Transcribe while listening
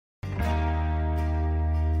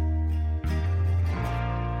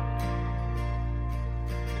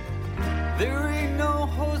There ain't no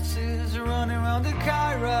horses running around the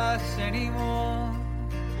Kairos anymore.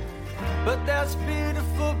 But that's been a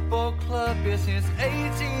football club here since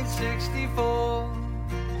 1864.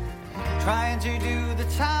 Trying to do the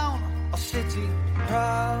town or city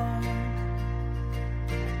proud.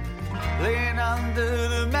 Laying under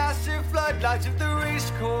the massive floodlights of the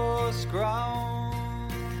racecourse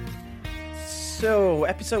ground. So,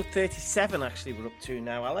 episode 37 actually we're up to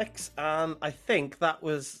now, Alex. And I think that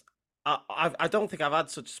was... I don't think I've had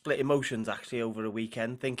such split emotions actually over a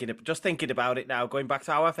weekend, thinking about it now, going back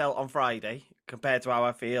to how I felt on Friday compared to how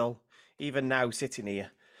I feel even now sitting here.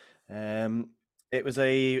 It was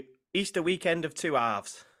a Easter weekend of two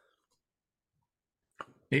halves.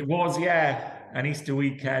 It was, yeah, an Easter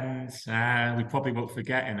weekend. We probably won't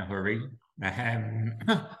forget in a hurry.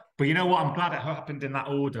 But you know what? I'm glad it happened in that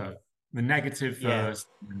order. The negative first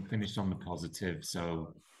and finished on the positive.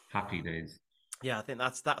 So happy days. Yeah, I think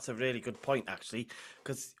that's a really good point actually,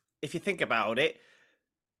 because if you think about it,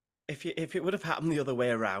 if it would have happened the other way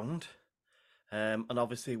around, and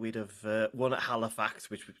obviously we'd have won at Halifax,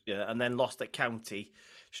 and then lost at County.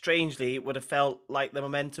 Strangely, it would have felt like the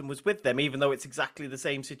momentum was with them, even though it's exactly the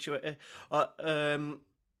same situation. Although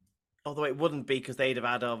it wouldn't be because they'd have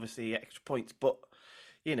had obviously extra points, but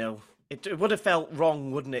you know, it would have felt wrong,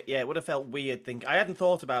 wouldn't it? Yeah, it would have felt weird. I hadn't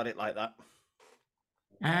thought about it like that.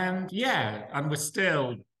 And we're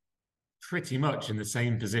still pretty much in the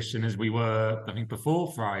same position as we were, I think,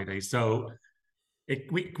 before Friday. So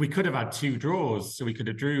we could have had two draws. So we could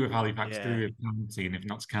have drew with Halifax, drew with County, and if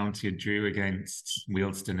Notts County had drew against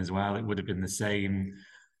Wealdstone as well, it would have been the same.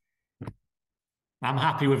 I'm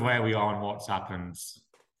happy with where we are and what's happened.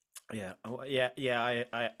 Yeah, I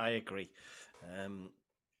agree.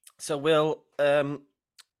 So we'll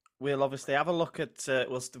obviously have a look at.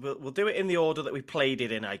 We'll do it in the order that we played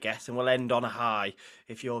it in, I guess, and we'll end on a high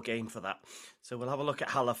if you're game for that. So we'll have a look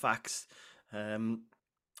at Halifax, and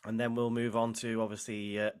then we'll move on to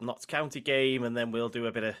obviously Notts County game, and then we'll do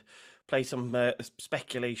a bit of play some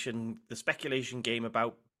speculation. The speculation game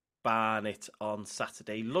about Barnet on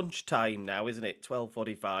Saturday lunchtime now, isn't it?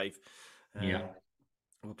 12:45. Yeah.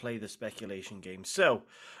 We'll play the speculation game. So,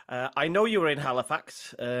 I know you were in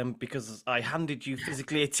Halifax because I handed you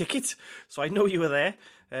physically a ticket, so I know you were there.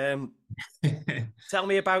 Tell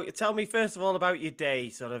me first of all about your day,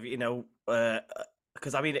 sort of,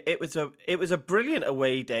 because I mean it was a brilliant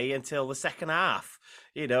away day until the second half.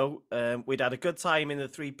 We'd had a good time in the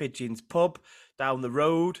Three Pigeons pub down the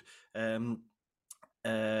road,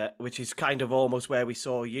 which is kind of almost where we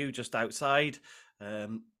saw you, just outside.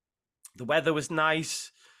 The weather was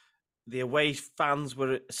nice. The away fans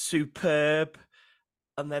were superb.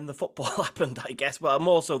 And then the football happened, I guess. Well,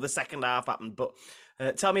 more so the second half happened. But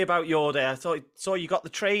tell me about your day. I saw you got the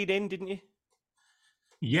train in, didn't you?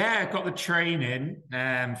 Yeah, I got the train in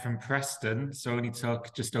from Preston. So it only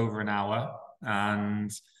took just over an hour.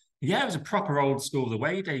 And yeah, it was a proper old school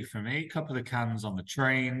away day for me. A couple of cans on the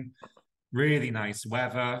train. Really nice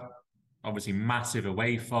weather. Obviously, massive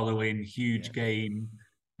away following. Huge game.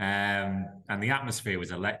 And the atmosphere was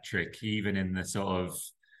electric, even in the sort of,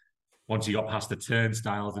 once you got past the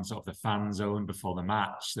turnstiles and sort of the fan zone before the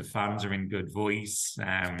match, the fans are in good voice.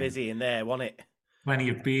 It's busy in there, wasn't it? Plenty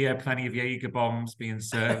of beer, plenty of Jaeger bombs being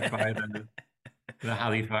served by the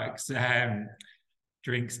Halifax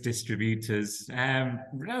drinks distributors.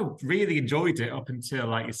 Really enjoyed it up until,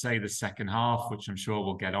 like you say, the second half, which I'm sure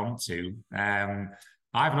we'll get onto.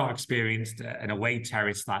 I've not experienced an away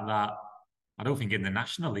terrace like that. I don't think in the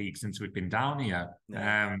National League since we've been down here.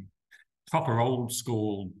 No. Proper old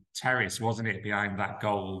school terrace, wasn't it, behind that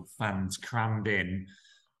goal, fans crammed in.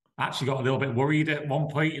 I actually got a little bit worried at one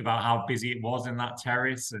point about how busy it was in that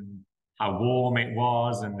terrace and how warm it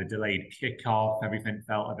was and the delayed kickoff. Everything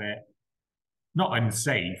felt a bit, not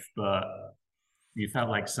unsafe, but you felt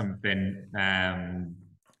like something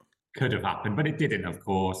could have happened, but it didn't, of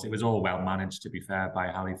course. It was all well managed, to be fair,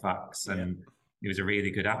 by Halifax, and it was a really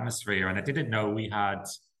good atmosphere. And I didn't know we had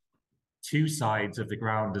two sides of the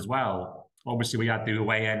ground as well. Obviously, we had the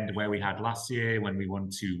away end where we had last year when we won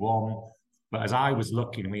 2-1. But as I was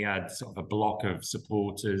looking, we had sort of a block of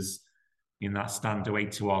supporters in that stand away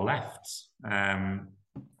to our left.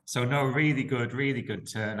 So no, really good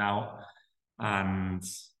turnout. And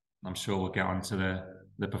I'm sure we'll get on to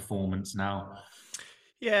the performance now.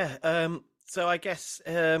 Yeah. So I guess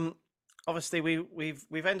obviously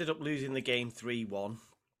we've ended up losing the game 3-1.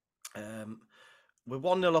 We're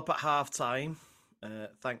 1-0 up at half time,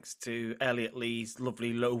 thanks to Elliot Lee's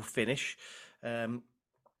lovely low finish.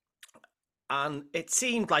 and it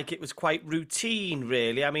seemed like it was quite routine,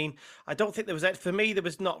 really. I mean, I don't think there was, for me, there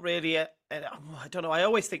was not really I don't know. I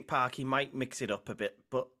always think Parky might mix it up a bit,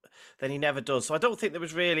 but then he never does. So I don't think there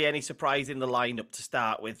was really any surprise in the lineup to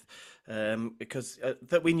start with, because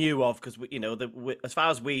that we knew of, because as far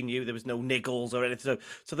as we knew, there was no niggles or anything.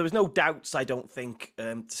 So there was no doubts, I don't think,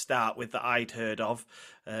 to start with, that I'd heard of.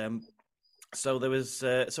 So there was,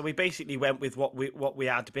 so we basically went with what we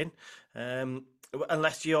had been.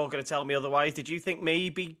 Unless you're going to tell me otherwise, did you think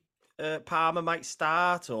maybe Palmer might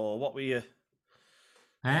start, or what were you?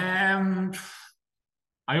 I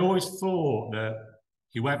always thought that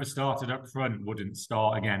whoever started up front wouldn't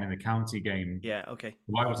start again in the county game. Yeah, okay.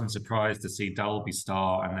 So I wasn't surprised to see Dalby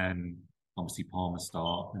start and then obviously Palmer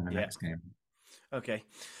start in the next game. Okay.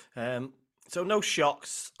 So no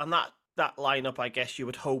shocks, and that lineup, I guess you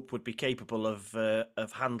would hope, would be capable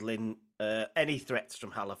of handling any threats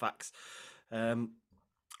from Halifax. And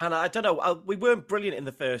I don't know, we weren't brilliant in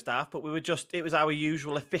the first half, but it was our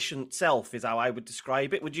usual efficient self, is how I would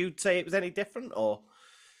describe it. Would you say it was any different, or?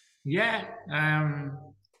 Yeah.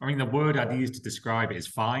 I mean, the word I'd use to describe it is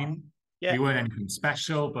fine. Yeah. We weren't anything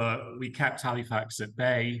special, but we kept Halifax at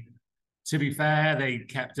bay. To be fair, they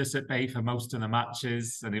kept us at bay for most of the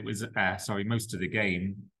matches, and it was, most of the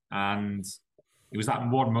game. And it was that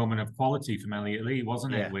one moment of quality from Elliot Lee,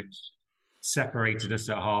 wasn't it? Which separated us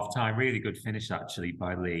at half time. Really good finish, actually,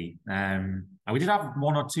 by Lee. And we did have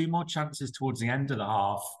one or two more chances towards the end of the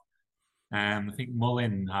half. I think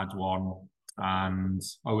Mullin had one, and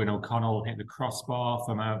Owen O'Connell hit the crossbar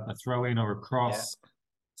from a throw-in or a cross. Yeah.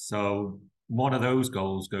 So one of those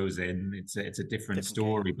goals goes in. It's a different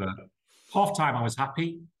story. Game. But half-time, I was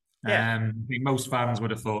happy. Yeah. I think most fans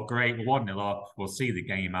would have thought, great, we're 1-0 up. We'll see the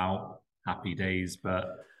game out. Happy days. But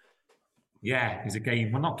yeah, it's a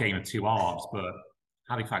game, well, not game of two halves, but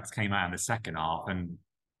Halifax came out in the second half and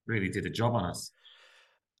really did a job on us.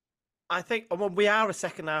 I think, well, we are a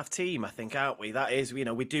second half team, I think, aren't we? That is,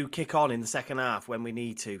 we do kick on in the second half when we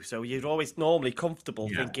need to. So you're always normally comfortable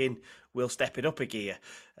thinking we'll step it up a gear.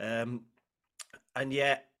 And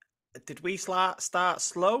yet, did we start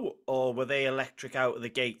slow, or were they electric out of the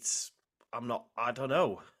gates? I don't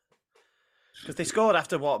know. Because they scored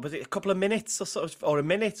after what? Was it a couple of minutes or a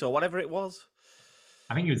minute or whatever it was?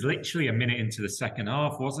 I think it was literally a minute into the second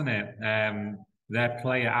half, wasn't it? Their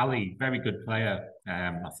player, Ali, very good player.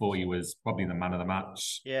 I thought he was probably the man of the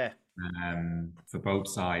match. Yeah. For both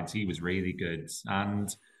sides, he was really good. And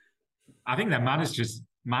I think their manager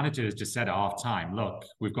has just said at half time, look,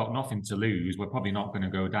 we've got nothing to lose. We're probably not going to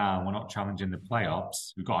go down. We're not challenging the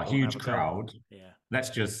playoffs. We've got a huge crowd. Yeah. Let's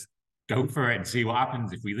just go for it and see what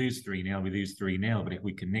happens. If we lose 3-0, we lose 3-0. But if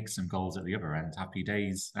we can nick some goals at the other end, happy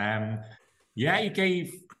days. He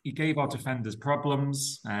gave our defenders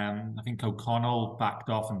problems. I think O'Connell backed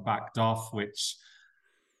off, which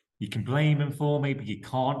you can blame him for, maybe you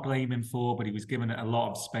can't blame him for, but he was given it a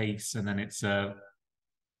lot of space. And then I'm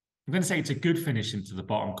going to say it's a good finish into the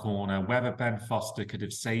bottom corner. Whether Ben Foster could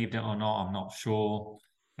have saved it or not, I'm not sure.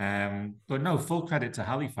 But no, full credit to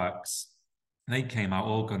Halifax. They came out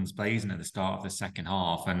all guns blazing at the start of the second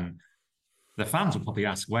half, and the fans will probably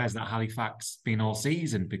ask, where's that Halifax been all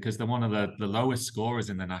season? Because they're one of the lowest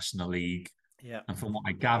scorers in the National League. Yeah. And from what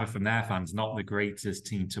I gather from their fans, not the greatest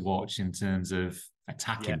team to watch in terms of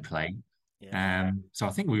attacking play. Yeah. So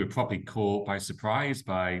I think we were probably caught by surprise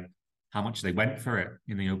by how much they went for it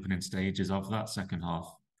in the opening stages of that second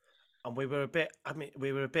half. And we were a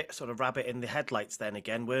bit sort of rabbit in the headlights then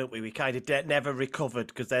again, weren't we? We kind of never recovered,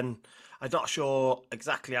 because then I'm not sure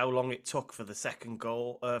exactly how long it took for the second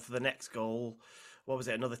goal, for the next goal. What was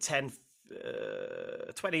it? Another 20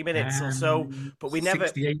 minutes or so. But we never...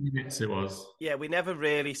 68 minutes it was. Yeah, we never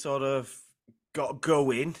really sort of got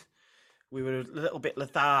going. We were a little bit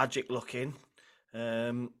lethargic looking.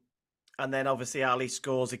 And then obviously Ali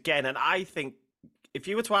scores again. And I think if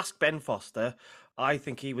you were to ask Ben Foster, I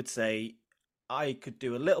think he would say, I could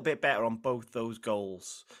do a little bit better on both those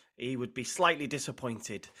goals. He would be slightly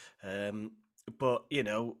disappointed. But,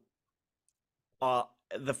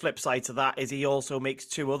 the flip side to that is he also makes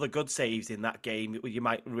two other good saves in that game. You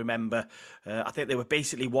might remember, I think they were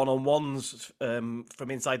basically one-on-ones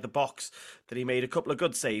from inside the box that he made a couple of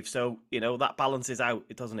good saves. So, that balances out,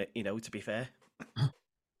 doesn't it, to be fair?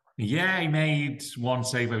 Yeah, he made one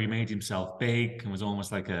save where he made himself big and was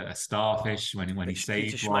almost like a starfish when he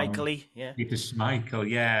saved Peter Schmeichel, yeah. Peter Schmeichel,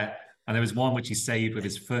 yeah. And there was one which he saved with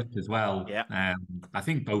his foot as well. Yeah. I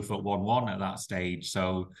think both at 1-1 at that stage.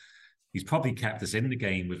 So he's probably kept us in the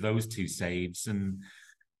game with those two saves. And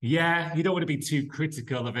yeah, you don't want to be too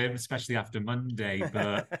critical of him, especially after Monday.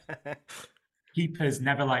 But keepers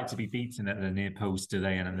never like to be beaten at the near post, do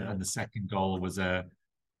they? And, No. and the second goal was a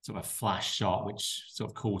sort of flash shot, which sort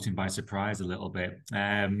of caught him by surprise a little bit.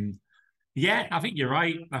 Yeah, I think you're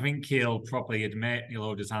right. I think he'll probably admit, he'll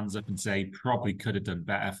hold his hands up and say probably could have done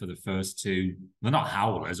better for the first two. They're not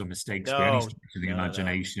howlers or mistakes by any stretch of the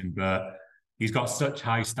imagination, but he's got such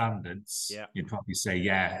high standards. Yeah. You'd probably say,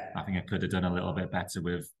 yeah, I think I could have done a little bit better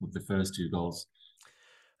with the first two goals.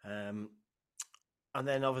 And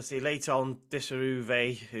then obviously later on,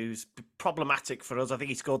 Dissarouve, who's problematic for us. I think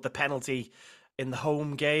he scored the penalty in the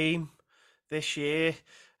home game this year.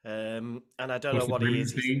 And I don't know what he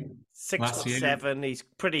is. He's 6'7". He's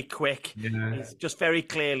pretty quick. Yeah. He's just very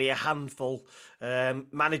clearly a handful.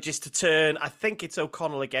 Manages to turn. I think it's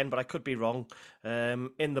O'Connell again, but I could be wrong.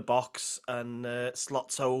 In the box and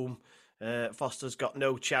slots home. Foster's got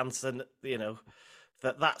no chance, and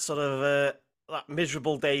that sort of that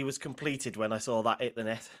miserable day was completed when I saw that hit the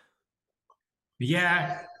net.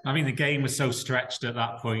 Yeah, I mean, the game was so stretched at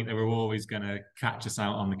that point. They were always going to catch us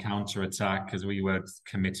out on the counter attack because we were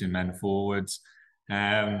committing men forwards.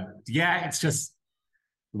 Yeah, it's just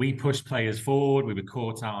we pushed players forward. We were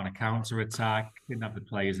caught out on a counter attack. Didn't have the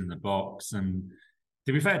players in the box. And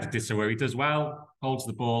to be fair to Dissarouve, he does well. Holds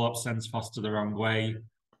the ball up, sends Foster the wrong way.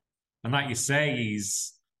 And like you say,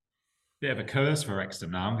 he's a bit of a curse for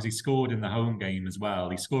Wrexham now because he scored in the home game as well.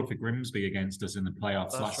 He scored for Grimsby against us in the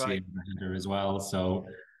playoffs last year in the header as well. So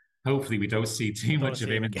hopefully we don't see too much of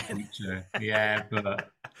him in the future. Yeah, but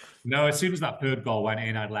no, as soon as that third goal went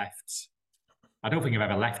in, I left. I don't think I've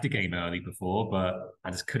ever left a game early before, but I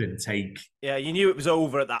just couldn't take. Yeah, you knew it was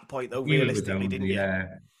over at that point, though, realistically, didn't you?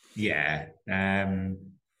 Yeah.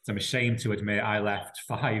 So I'm ashamed to admit I left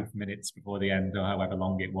 5 minutes before the end, or however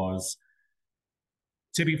long it was.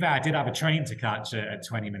 To be fair, I did have a train to catch at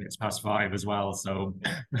 20 minutes past 5 as well, so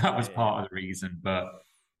that was part of the reason. But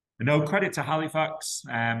no, credit to Halifax.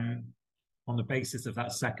 On the basis of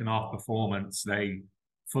that second half performance, they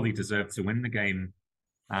fully deserved to win the game.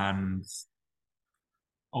 And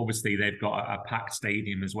obviously they've got a packed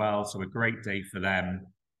stadium as well, so a great day for them.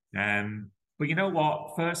 But you know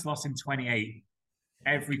what? First loss in 28.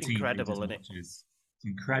 Every team incredible, isn't it? It's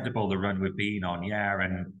incredible the run we've been on, yeah.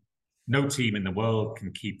 And no team in the world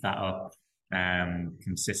can keep that up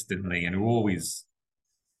consistently, and we're always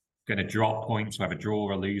going to drop points, whether draw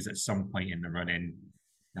or lose at some point in the run-in.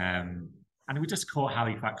 And we just caught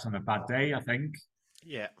Halifax on a bad day, I think.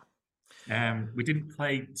 Yeah. We didn't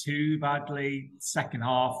play too badly. Second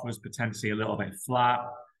half was potentially a little bit flat.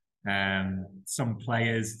 Some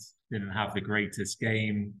players didn't have the greatest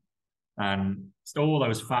game. And all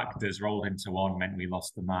those factors rolled into one, meant we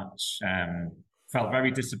lost the match. Felt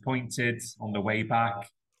very disappointed on the way back,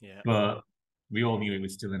 but we all knew it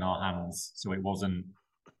was still in our hands. So it wasn't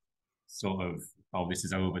sort of, oh, this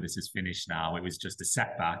is over, this is finished now. It was just a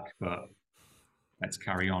setback, but let's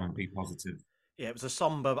carry on and be positive. Yeah, it was a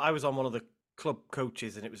somber. I was on one of the club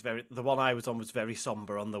coaches, and it was the one I was on was very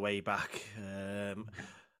somber on the way back.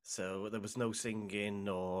 So there was no singing,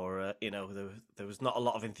 or there was not a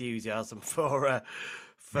lot of enthusiasm for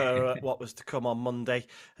what was to come on Monday.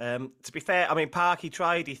 To be fair, I mean, Park, he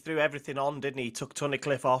threw everything on, didn't he? He took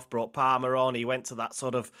Tunnicliffe off, brought Palmer on. He went to that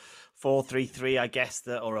sort of 4-3-3, I guess,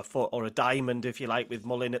 or a diamond, if you like, with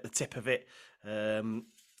Mullin at the tip of it.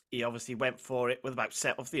 He obviously went for it with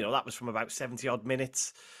that was from about 70 odd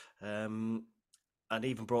minutes, and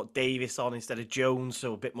even brought Davis on instead of Jones,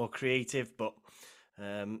 so a bit more creative. But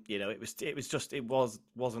it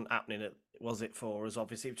wasn't happening, was it, for us?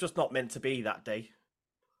 Obviously, it was just not meant to be that day.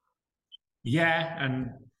 Yeah, and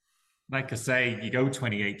like I say, you go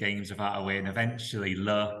 28 games without a win. Eventually,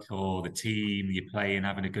 luck or the team you're playing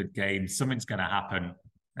having a good game, something's going to happen.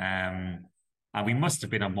 And we must have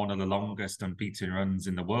been on one of the longest unbeaten runs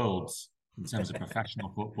in the world in terms of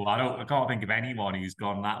professional football. I can't think of anyone who's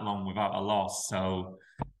gone that long without a loss. So,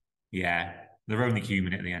 yeah, they're only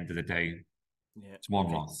human at the end of the day. Yeah, it's one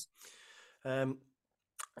loss.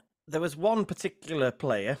 There was one particular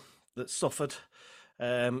player that suffered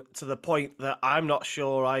to the point that I'm not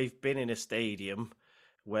sure I've been in a stadium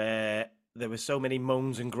where there were so many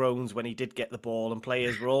moans and groans when he did get the ball, and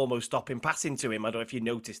players were almost stopping passing to him. I don't know if you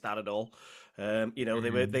noticed that at all.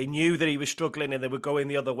 They knew that he was struggling, and they were going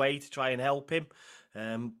the other way to try and help him.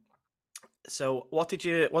 So what did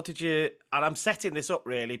you? And I'm setting this up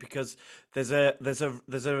really because there's a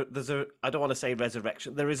I don't want to say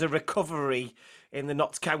resurrection. There is a recovery in the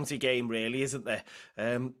Notts County game, really, isn't there?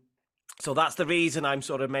 So that's the reason I'm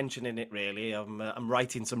sort of mentioning it. Really, I'm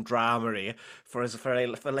writing some drama here for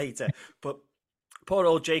later. But poor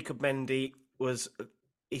old Jacob Mendy was.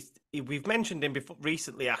 We've mentioned him before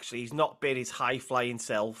recently. Actually, he's not been his high flying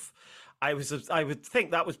self. I would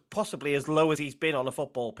think that was possibly as low as he's been on a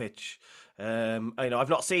football pitch. I've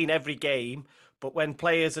not seen every game, but when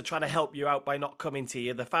players are trying to help you out by not coming to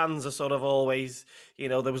you, the fans are sort of always,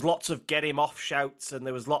 there was lots of get him off shouts and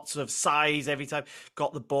there was lots of sighs every time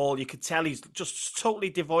got the ball. You could tell he's just totally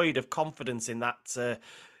devoid of confidence in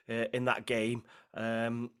that game.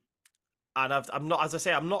 And I'm not, as I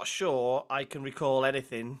say, I'm not sure I can recall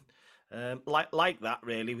anything like that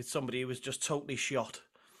really with somebody who was just totally shot.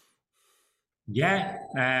 Yeah,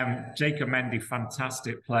 Jacob Mendy,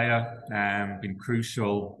 fantastic player, been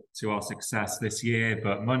crucial to our success this year.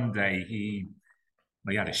 But Monday, he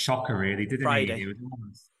had a shocker, really, didn't Friday. he?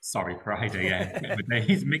 Friday, yeah.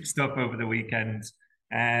 He's mixed up over the weekend.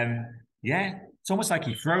 Yeah, it's almost like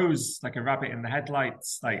he froze like a rabbit in the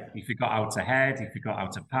headlights. Like he forgot how to head, he forgot how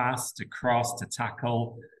to pass, to cross, to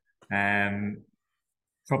tackle.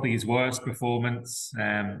 Probably his worst performance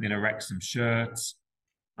in a Wrexham shirt.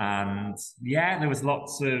 And yeah, there was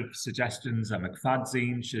lots of suggestions that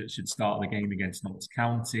McFadzean should start the game against Notts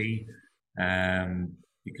County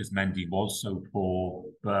because Mendy was so poor.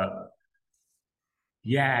 But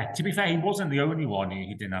yeah, to be fair, he wasn't the only one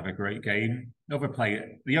who didn't have a great game.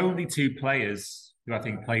 The only two players who I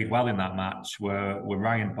think played well in that match were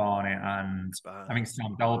Ryan Barnett and I think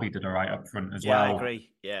Sam Dalby did all right up front as well. Yeah, I agree.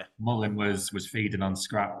 Yeah, Mullin was feeding on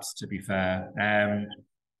scraps, to be fair.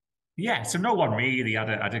 Yeah, so no one really had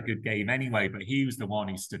a good game anyway, but he was the one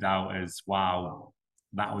who stood out as, wow,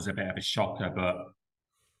 that was a bit of a shocker, but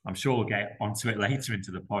I'm sure we'll get onto it later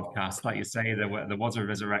into the podcast. Like you say, there was a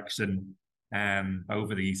resurrection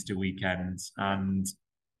over the Easter weekend, and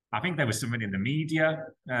I think there was something in the media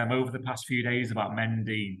over the past few days about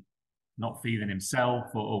Mendy not feeling himself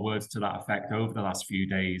or words to that effect over the last few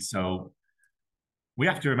days. So we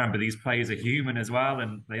have to remember these players are human as well,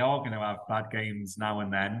 and they are going to have bad games now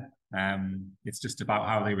and then. It's just about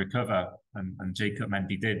how they recover, and Jacob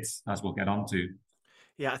Mendy did, as we'll get on to.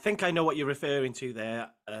 Yeah, I think I know what you're referring to there.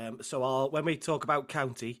 So when we talk about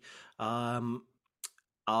County,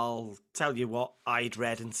 I'll tell you what I'd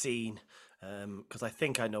read and seen, because I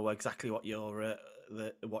think I know exactly what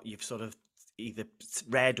what you've sort of either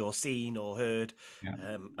read or seen or heard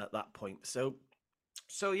at that point. So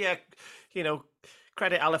yeah,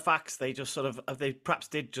 credit Halifax. They just they perhaps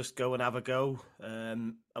did just go and have a go,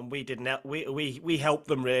 and we didn't. We helped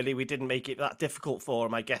them really. We didn't make it that difficult for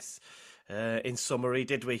them, I guess. In summary,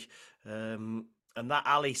 did we? And that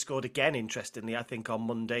Ali scored again. Interestingly, I think on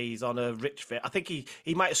Monday he's on a rich fit. I think he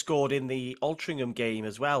might have scored in the Altrincham game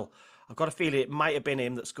as well. I've got a feeling it might have been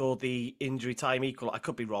him that scored the injury time equal. I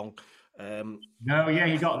could be wrong. No, yeah,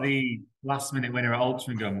 he got the last minute winner at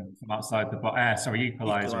Altrincham from outside the box.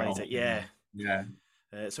 Equaliser. Yeah.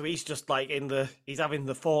 So he's just like he's having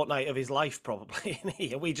the fortnight of his life probably, isn't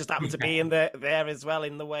he? We just happen to be in there as well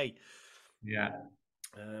in the way. Yeah.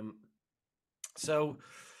 So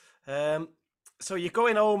you're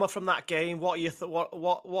going home from that game. What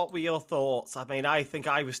were your thoughts? I mean, I think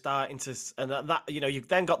I was starting to, and that you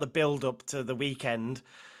then got the build up to the weekend,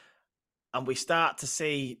 and we start to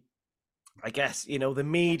see, I guess the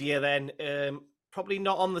media then probably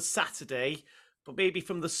not on the Saturday, but maybe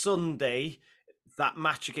from the Sunday. That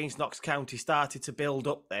match against Notts County started to build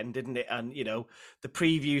up then, didn't it? And, the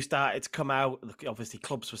preview started to come out. Obviously,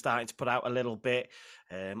 clubs were starting to put out a little bit.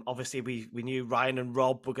 Obviously, we knew Ryan and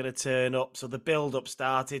Rob were going to turn up. So the build-up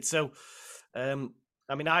started. So,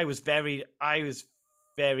 I was very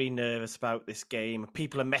nervous about this game.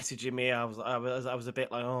 People are messaging me. I was a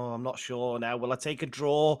bit like, oh, I'm not sure now. Will I take a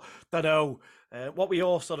draw? Don't know. What were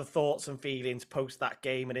your sort of thoughts and feelings post that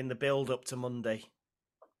game and in the build-up to Monday?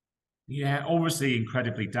 Yeah, obviously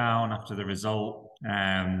incredibly down after the result.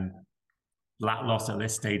 Loss at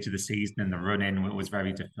this stage of the season and the run-in was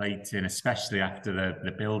very deflating, especially after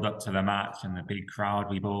the build-up to the match and the big crowd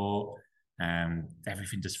we brought.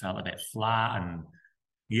 Everything just felt a bit flat and,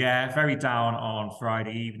 yeah, very down on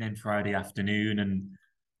Friday evening, Friday afternoon. And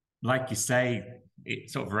like you say,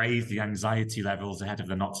 it sort of raised the anxiety levels ahead of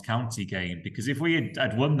the Notts County game, because if we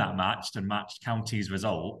had won that match and matched County's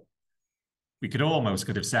result, we could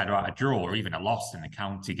have said, right, a draw or even a loss in the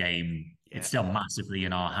County game. Yeah. It's still massively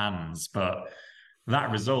in our hands. But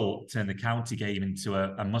that result turned the County game into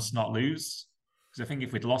a must not lose. Because I think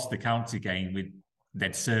if we'd lost the County game,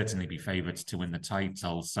 they'd certainly be favourites to win the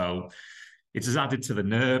title. So it has added to the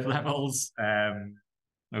nerve levels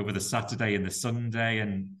over the Saturday and the Sunday.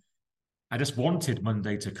 And I just wanted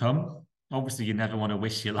Monday to come. Obviously, you never want to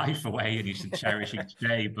wish your life away and you should cherish each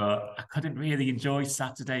day, but I couldn't really enjoy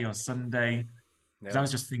Saturday or Sunday because I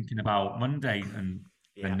was just thinking about Monday and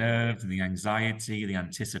the nerves and the anxiety, the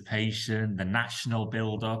anticipation, the national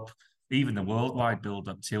build-up, even the worldwide build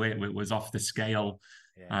up to it was off the scale.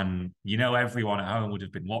 Yeah. And everyone at home would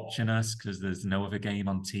have been watching us because there's no other game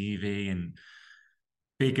on TV. And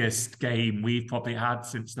biggest game we've probably had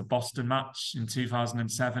since the Boston match in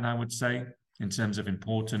 2007, I would say, in terms of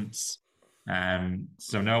importance.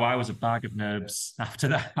 So no, I was a bag of nerves after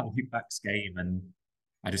that Halifax game, and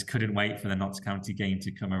I just couldn't wait for the Notts County game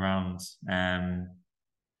to come around.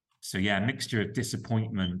 So yeah, a mixture of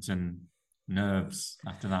disappointment and nerves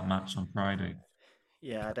after that match on Friday.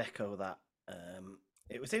 Yeah, I'd echo that.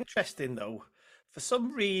 It was interesting though. For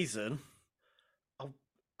some reason,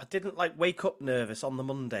 I didn't wake up nervous on the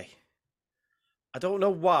Monday. I don't know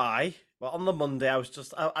why, but on the Monday I was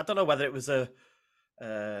just I don't know whether it was a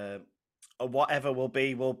whatever will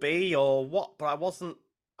be or what, but I wasn't.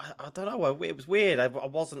 I don't know. It was weird. I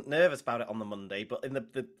wasn't nervous about it on the Monday, but in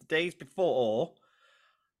the days before,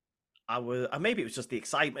 I was. Maybe it was just the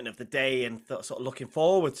excitement of the day and sort of looking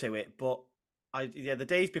forward to it. But the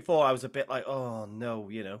days before, I was a bit like, oh no,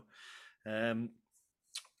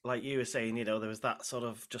 like you were saying, there was that sort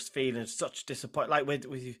of just feeling such disappointment, like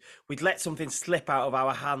we'd let something slip out of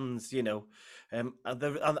our hands, and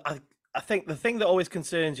I think the thing that always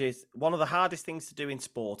concerns you is one of the hardest things to do in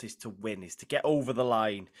sport is to win, is to get over the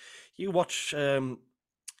line. You watch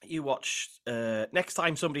next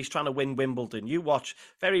time somebody's trying to win Wimbledon, you watch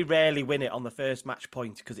very rarely win it on the first match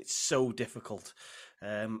point because it's so difficult.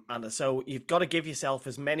 And so you've got to give yourself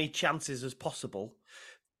as many chances as possible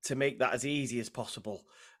to make that as easy as possible.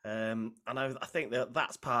 And I think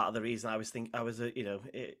that's part of the reason it was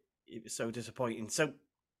so disappointing. So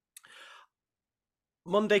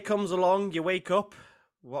Monday comes along, you wake up.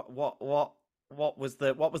 What was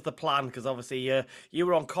the plan? Because obviously you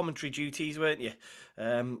were on commentary duties, weren't you?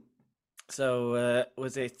 So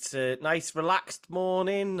was it a nice, relaxed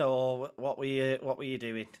morning, or what were you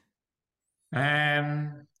doing?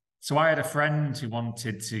 So I had a friend who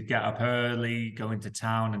wanted to get up early, go into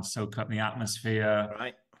town and soak up the atmosphere.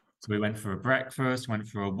 Right. So we went for a breakfast, went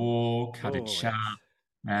for a walk, had a chat.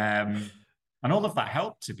 And all of that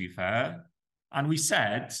helped, to be fair. And we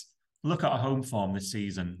said, look at our home form this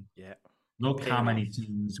season. Yeah. Look how many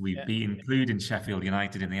teams we've beaten, including Sheffield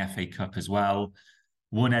United in the FA Cup as well.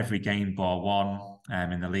 Won every game bar one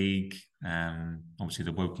in the league. Obviously,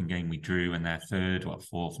 the Woking game we drew, and they're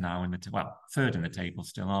fourth now third in the table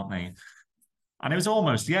still, aren't they? And it was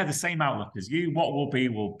almost, the same outlook as you. What will be,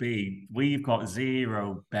 will be. We've got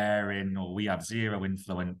zero bearing, or we have zero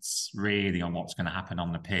influence really on what's going to happen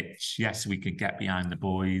on the pitch. Yes, we could get behind the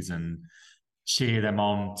boys and cheer them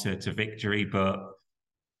on to victory, but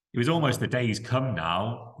it was almost the day's come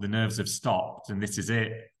now. The nerves have stopped, and this is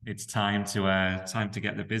it. It's time to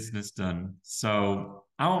get the business done. So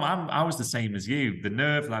I was the same as you. The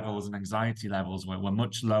nerve levels and anxiety levels were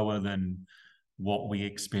much lower than what we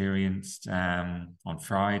experienced on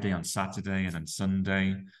Friday, on Saturday, and on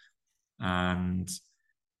Sunday. And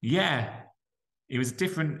it was a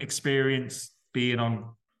different experience being on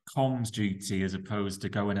comms duty as opposed to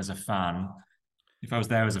going as a fan. If I was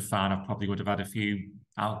there as a fan, I probably would have had a few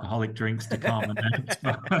alcoholic drinks to calm the nerves.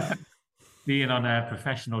 But being on a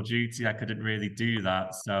professional duty, I couldn't really do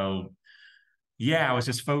that. So, I was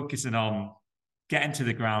just focusing on getting to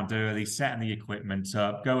the ground early, setting the equipment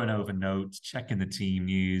up, going over notes, checking the team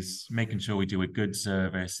news, making sure we do a good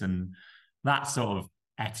service. And that sort of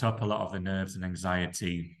ate up a lot of the nerves and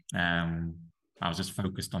anxiety. I was just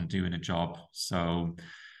focused on doing a job. So,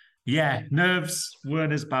 nerves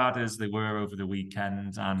weren't as bad as they were over the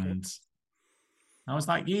weekend. And I was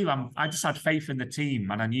like you, I just had faith in the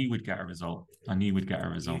team, and I knew we'd get a result. You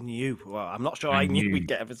knew. Well, I'm not sure I knew we'd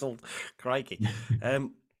get a result. Crikey.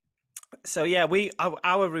 So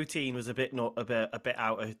our routine was a bit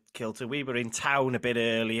out of kilter. We were in town a bit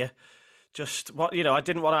earlier. Just I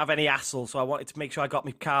didn't want to have any hassle, so I wanted to make sure I got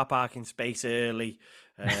my car parking space early.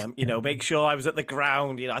 Make sure I was at the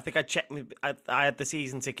ground. I think I checked. I had the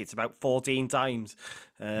season tickets about 14 times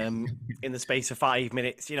in the space of 5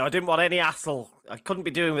 minutes. I didn't want any hassle. I couldn't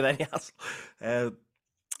be doing with any hassle.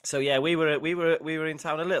 So we were in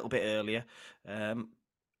town a little bit earlier, and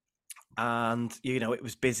it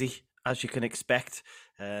was busy, as you can expect.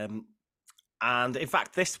 And in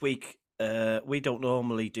fact, this week we don't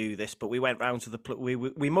normally do this, but we went round to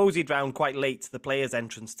we moseyed round quite late to the players'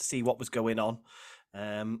 entrance to see what was going on.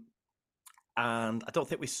 And I don't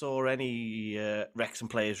think we saw any Wrexham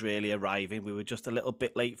players really arriving. We were just a little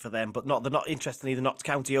bit late for them, but interestingly, the Notts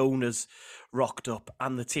County owners rocked up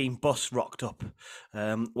and the team bus rocked up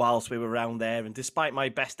whilst we were around there. And despite my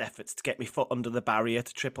best efforts to get my foot under the barrier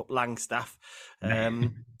to trip up Langstaff,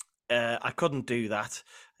 I couldn't do that.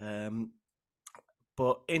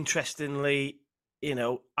 But interestingly,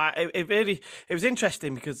 it was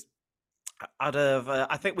interesting because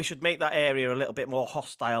I think we should make that area a little bit more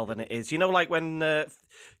hostile than it is. Like when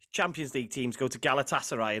Champions League teams go to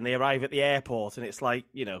Galatasaray and they arrive at the airport, and it's like,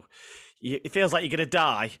 it feels like you're going to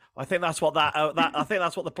die. I think that's what I think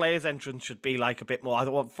that's what the players' entrance should be like a bit more. I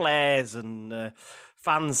don't want flares and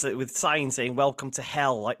fans with signs saying "Welcome to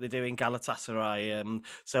Hell" like they do in Galatasaray.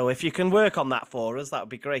 So if you can work on that for us, that would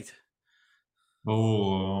be great.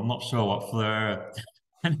 Oh, I'm not sure what Fleur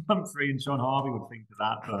and Humphrey and Sean Harvey would think of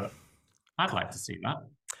that, but I'd like to see that.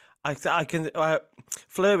 I can.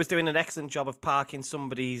 Fleur was doing an excellent job of parking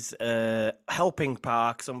somebody's, helping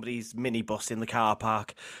park somebody's minibus in the car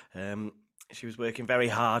park. She was working very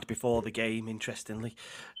hard before the game, interestingly.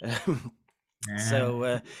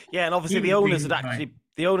 So and obviously the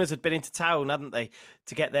owners had been into town, hadn't they,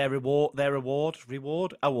 to get their award, their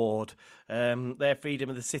Freedom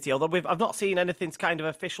of the City. Although I've not seen anything kind of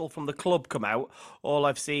official from the club come out. All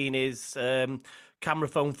I've seen is camera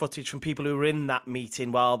phone footage from people who were in that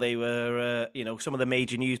meeting while they were, some of the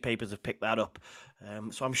major newspapers have picked that up.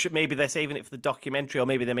 So I'm sure maybe they're saving it for the documentary, or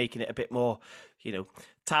maybe they're making it a bit more,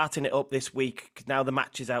 tarting it up this week. 'Cause now the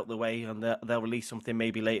match is out the way, and they'll release something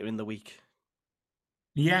maybe later in the week.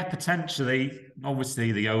 Yeah, potentially.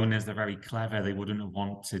 Obviously, the owners, they're very clever. They wouldn't have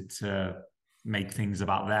wanted to make things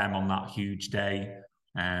about them on that huge day.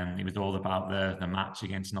 It was all about the match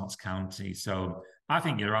against Notts County. So I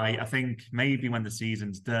think you're right. I think maybe when the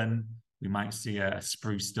season's done, we might see a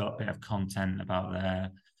spruced up bit of content about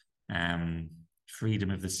their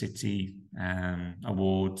Freedom of the City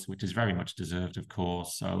awards, which is very much deserved, of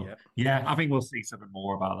course. So yeah, I think we'll see something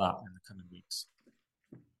more about that in the coming weeks.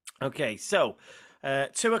 Okay, so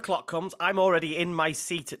 2 o'clock comes. I'm already in my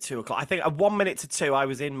seat at 2 o'clock. I think at 1 minute to 2, I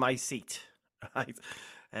was in my seat. Right.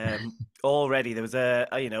 Already there was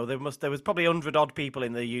there was probably 100 odd people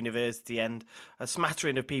in the university and a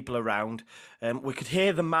smattering of people around. We could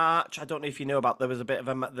hear the march. I don't know if you know about, there was a bit of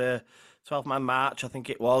the 12-man march, I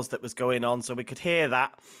think it was, that was going on. So we could hear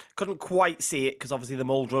that. Couldn't quite see it because obviously the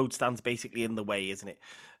Mould Road stand's basically in the way, isn't it?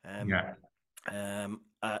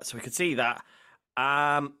 So we could see that.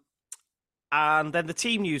 And then the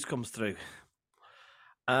team news comes through.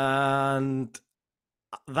 And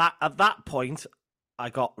at that point, I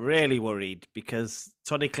got really worried because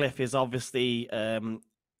Tunnicliffe is obviously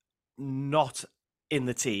not in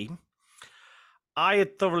the team. I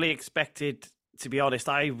had thoroughly expected, to be honest,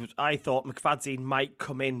 I thought McFadzean might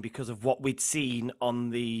come in because of what we'd seen on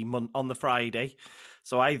the Friday.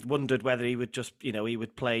 So I wondered whether he would just, he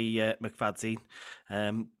would play McFadzean.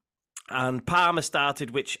 And Palmer started,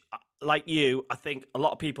 which, like you, I think a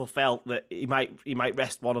lot of people felt that he might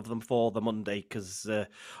rest one of them for the Monday because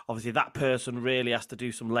obviously that person really has to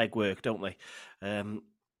do some legwork, don't they? And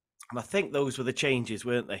I think those were the changes,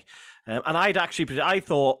 weren't they? And I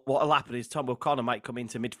thought what will happen is Tom O'Connor might come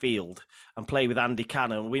into midfield and play with Andy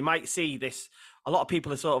Cannon. We might see this. A lot of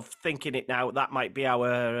people are sort of thinking it now. That might be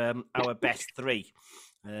our best three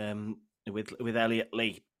with Elliot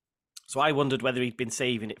Lee. So I wondered whether he'd been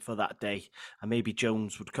saving it for that day and maybe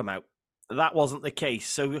Jones would come out. That wasn't the case.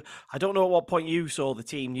 So I don't know at what point you saw the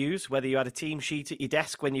team news, whether you had a team sheet at your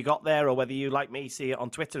desk when you got there or whether you, like me, see it on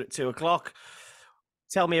Twitter at 2 o'clock.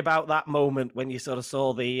 Tell me about that moment when you sort of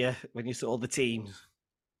saw the teams.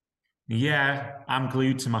 Yeah, I'm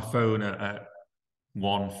glued to my phone at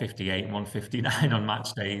 1:58, 1:59 on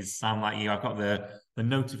match days. I'm like you, I've got the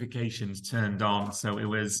notifications turned on. So it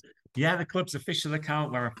was, the club's official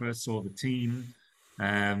account where I first saw the team.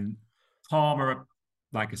 Palmer,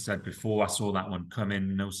 like I said before, I saw that one come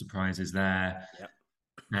in. No surprises there. Yep.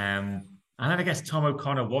 And then I guess Tom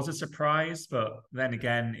O'Connor was a surprise, but then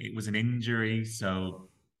again, it was an injury. So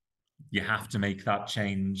you have to make that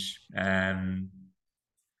change. I'm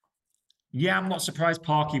not surprised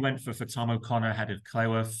Parky went for Tom O'Connor ahead of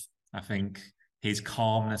Cleworth. I think his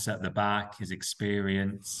calmness at the back, his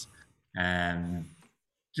experience, I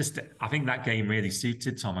think that game really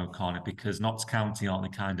suited Tom O'Connor because Notts County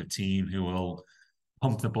aren't the kind of team who will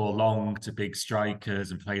pump the ball long to big strikers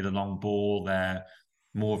and play the long ball. They're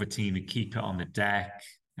more of a team who keep it on the deck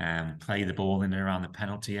and play the ball in and around the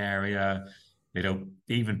penalty area. They don't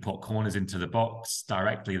even put corners into the box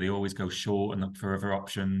directly. They always go short and look for other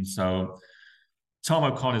options. So Tom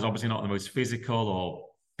O'Connor is obviously not the most physical or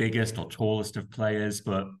biggest or tallest of players,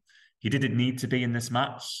 but he didn't need to be in this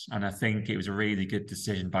match. And I think it was a really good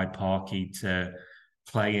decision by Parky to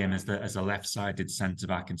play him as a left-sided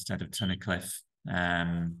centre-back instead of Tunnicliffe.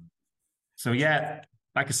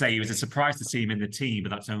 Like I say, it was a surprise to see him in the team, but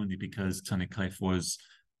that's only because Tunnicliffe was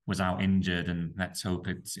out injured, and let's hope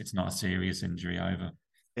it's not a serious injury either.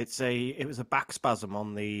 It was a back spasm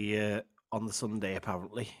on the on the Sunday,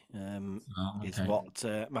 apparently, is okay.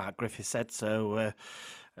 what Mark Griffiths said. So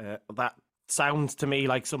that sounds to me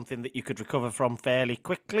like something that you could recover from fairly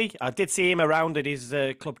quickly. I did see him around in his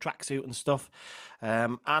club tracksuit and stuff.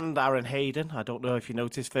 And Aaron Hayden. I don't know if you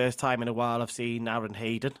noticed, first time in a while I've seen Aaron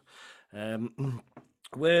Hayden.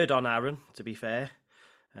 Word on Aaron, to be fair,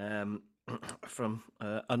 from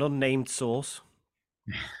an unnamed source.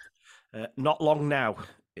 Not long now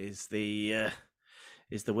is the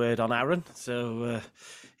word on Aaron. So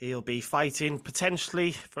he'll be fighting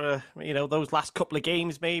potentially for those last couple of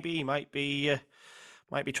games. Maybe he might be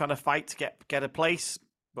trying to fight to get a place,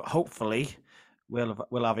 but hopefully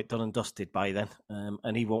we'll have it done and dusted by then,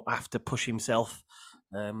 and he won't have to push himself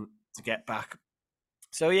to get back.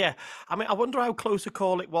 So yeah, I mean, I wonder how close a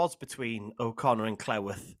call it was between O'Connor and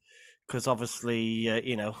Cleworth, because obviously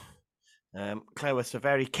Cleworth's are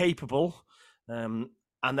very capable, and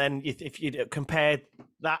then if you compare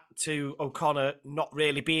that to O'Connor not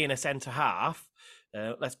really being a centre half,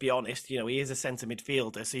 let's be honest, he is a centre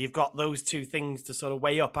midfielder. So you've got those two things to sort of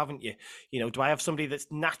weigh up, haven't you? Do I have somebody that's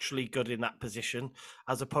naturally good in that position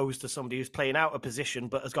as opposed to somebody who's playing out of position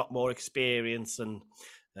but has got more experience and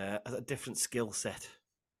a different skill set?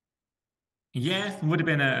 Yeah, it would have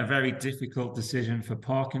been a very difficult decision for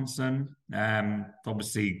Parkinson.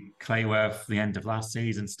 Obviously, Cleworth, the end of last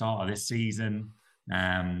season, start of this season,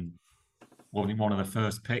 one of the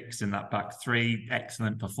first picks in that back three,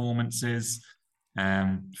 excellent performances.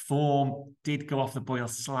 Form did go off the boil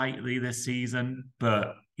slightly this season,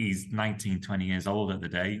 but he's 19, 20 years old at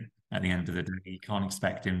the end of the day. You can't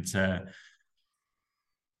expect him to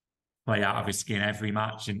play out of his skin every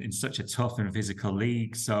match in such a tough and physical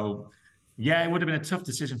league. So yeah, it would have been a tough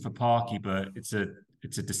decision for Parky, but it's a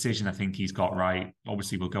decision I think he's got right.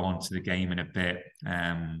 Obviously, we'll go on to the game in a bit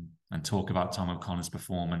and talk about Tom O'Connor's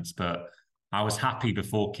performance, but I was happy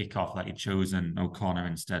before kickoff that he'd chosen O'Connor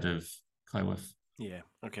instead of Cleworth. Yeah.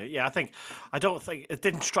 Okay. Yeah, I don't think it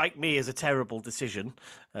didn't strike me as a terrible decision.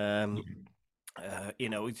 Sometimes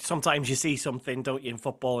you see something, don't you, in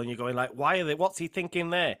football, and you're going like, what's he thinking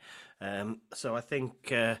there? So I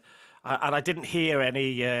think, and I didn't hear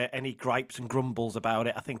any gripes and grumbles about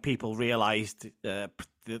it. I think people realised the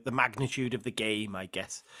magnitude of the game, I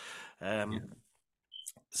guess.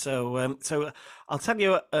 So I'll tell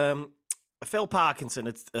you, Phil Parkinson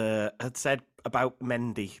had said about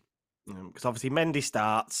Mendy, because obviously Mendy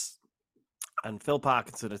starts, and Phil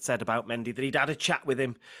Parkinson had said about Mendy that he'd had a chat with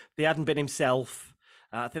him. They hadn't been himself.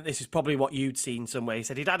 I think this is probably what you'd seen somewhere. He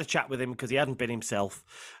said he'd had a chat with him because he hadn't been himself.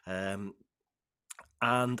 And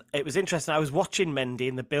it was interesting. I was watching Mendy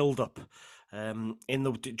in the build-up,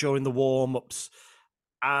 during the warm-ups,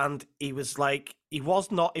 and he was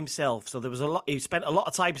not himself. So there was he spent a lot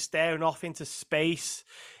of time staring off into space.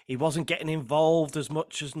 He wasn't getting involved as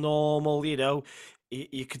much as normal.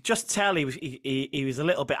 You could just tell he was a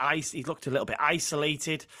little bit he looked a little bit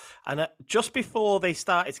isolated. And just before they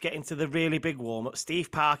started to get into the really big warm-up,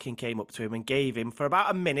 Steve Parkin came up to him and gave him, for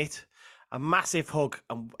about a minute, a massive hug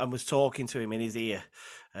and was talking to him in his ear.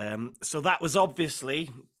 So that was obviously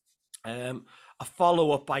a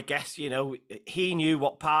follow-up, I guess. He knew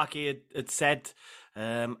what Parky had said,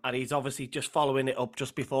 and he's obviously just following it up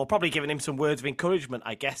just before, probably giving him some words of encouragement,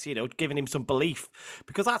 I guess, giving him some belief,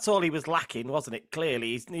 because that's all he was lacking, wasn't it?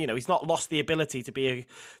 Clearly, he's not lost the ability to be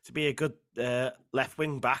a good left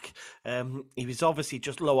wing back. He was obviously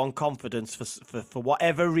just low on confidence for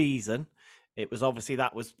whatever reason. It was obviously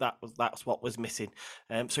that's what was missing.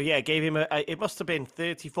 So yeah, gave him it must have been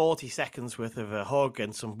 30, 40 seconds worth of a hug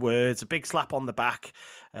and some words, a big slap on the back.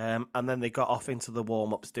 And then they got off into the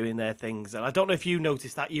warm-ups doing their things. And I don't know if you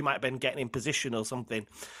noticed that. You might have been getting in position or something.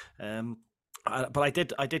 But I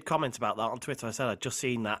did comment about that on Twitter. I said I'd just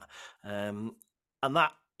seen that. And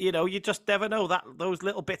that, you just never know, that those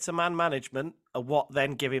little bits of man management are what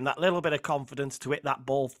then give him that little bit of confidence to hit that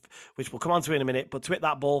ball, which we'll come on to in a minute, but to hit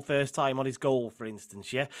that ball first time on his goal, for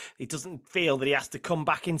instance, yeah? He doesn't feel that he has to come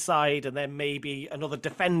back inside and then maybe another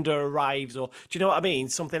defender arrives, or do you know what I mean?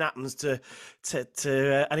 Something happens to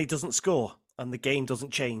and he doesn't score and the game doesn't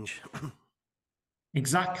change.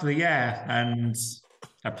 Exactly, yeah. And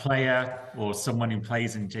a player or someone who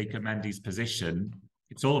plays in Jacob Mendy's position,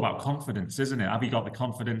 it's all about confidence, isn't it? Have you got the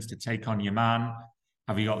confidence to take on your man?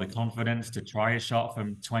 Have you got the confidence to try a shot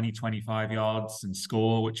from 20, 25 yards and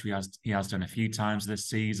score, which he has done a few times this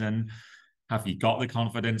season? Have you got the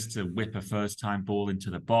confidence to whip a first-time ball into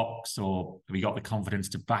the box? Or have you got the confidence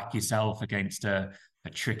to back yourself against a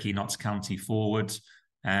tricky Notts County forward?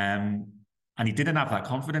 And he didn't have that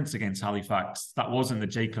confidence against Halifax. That wasn't the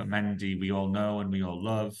Jacob Mendy we all know and we all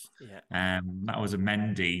love. Yeah. That was a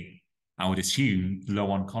Mendy, I would assume,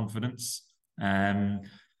 low on confidence. And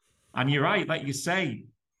you're right, like you say,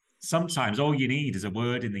 sometimes all you need is a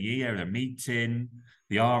word in the ear, a meeting,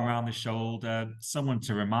 the arm around the shoulder, someone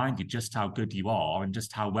to remind you just how good you are and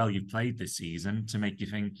just how well you've played this season to make you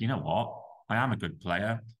think, you know what, I am a good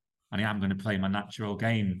player and I am going to play my natural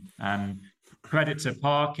game. And credit to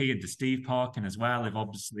Parky and to Steve Parkin as well. They've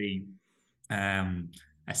obviously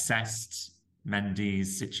assessed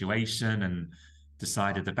Mendy's situation and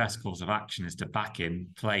decided the best course of action is to back him,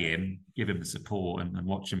 play him, give him the support and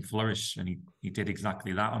watch him flourish. And he did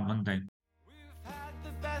exactly that on Monday. We've had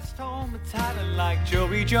the best home talent like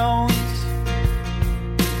Joey Jones,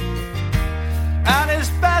 and his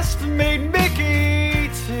best made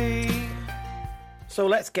Mickey T. So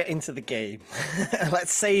let's get into the game.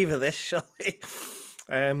 Let's savour this, shall we?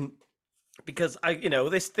 Because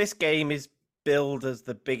this game is billed as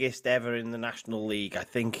the biggest ever in the National League, I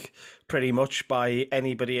think, pretty much by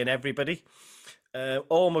anybody and everybody.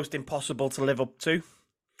 Almost impossible to live up to.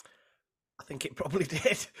 I think it probably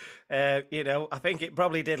did. I think it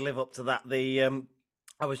probably did live up to that.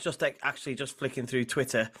 I was just actually just flicking through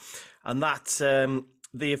Twitter, and that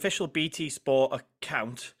the official BT Sport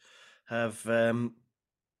account have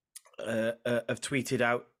tweeted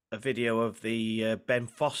out a video of the Ben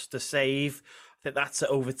Foster save. I think that's at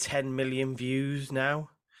over 10 million views now.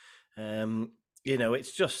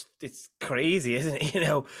 It's crazy, isn't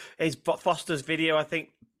it? It's Foster's video, I think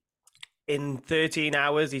in 13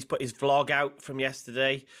 hours, he's put his vlog out from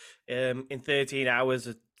yesterday. In 13 hours,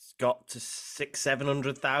 it's got to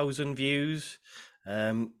 700,000 views.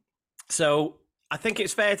 So I think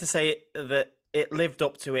it's fair to say that it lived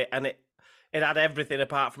up to it, and it had everything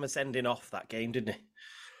apart from a sending off, that game, didn't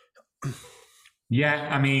it? Yeah,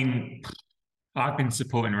 I mean, I've been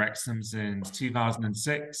supporting Wrexham since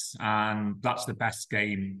 2006, and that's the best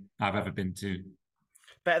game I've ever been to.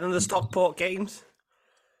 Better than the Stockport games?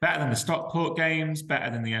 Better than the Stockport games, better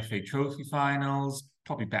than the FA Trophy finals,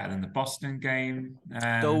 probably better than the Boston game.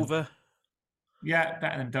 Dover? Yeah,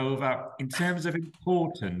 better than Dover. In terms of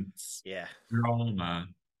importance, drama,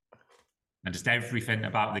 and just everything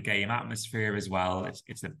about the game, atmosphere as well,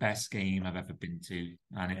 it's the best game I've ever been to.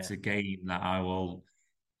 And it's a game that I will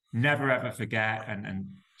never ever forget and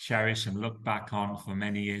cherish and look back on for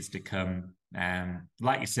many years to come.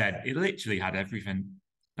 Like you said, it literally had everything.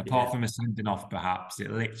 Apart from a sending off, perhaps, it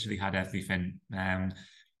literally had everything.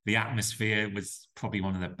 The atmosphere was probably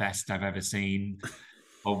one of the best I've ever seen.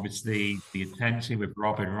 Obviously, the attention with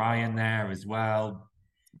Rob and Ryan there as well.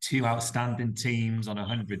 Two outstanding teams on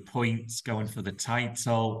 100 points going for the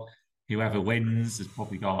title. Whoever wins has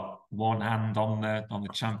probably got one hand on the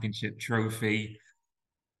championship trophy.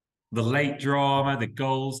 The late drama, the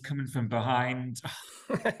goals coming from behind.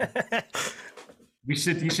 You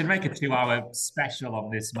should make a 2-hour special on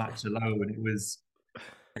this match alone. It was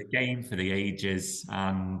a game for the ages,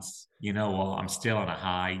 and you know what? I'm still on a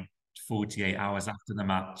high. 48 hours after the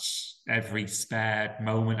match, every spare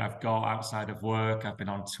moment I've got outside of work, I've been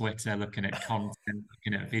on Twitter looking at content,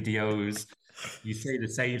 looking at videos. You say the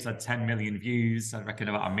saves had 10 million views. I reckon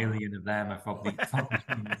about 1 million of them are probably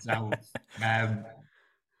myself.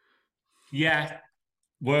 Yeah,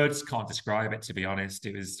 words can't describe it, to be honest.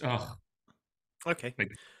 It was, okay.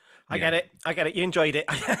 I get it. You enjoyed it.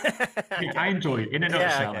 I enjoyed it in a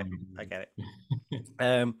nutshell. I get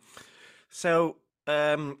it.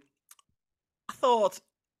 I thought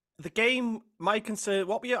the game, my concern,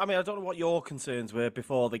 I don't know what your concerns were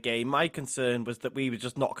before the game. My concern was that we were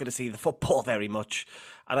just not going to see the football very much.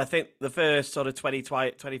 And I think the first sort of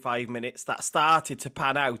 25 minutes that started to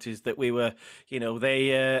pan out is that we were,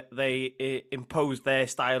 they imposed their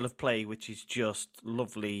style of play, which is just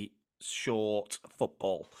lovely, short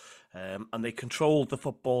football. And they controlled the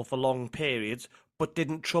football for long periods, but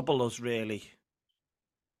didn't trouble us really.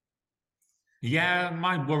 Yeah,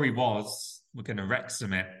 my worry was we're going to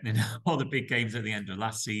Wrexham it. All the big games at the end of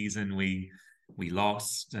last season, we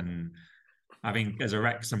lost. And I think as a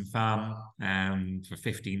Wrexham fan for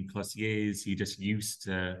 15 plus years, you're just used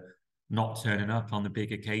to not turning up on the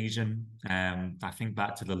big occasion. I think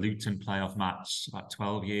back to the Luton playoff match about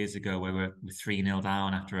 12 years ago where we're 3-0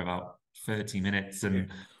 down after about 30 minutes.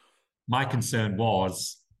 And my concern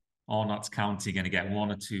was, are Notts County going to get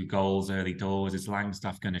 1 or 2 goals early doors? Is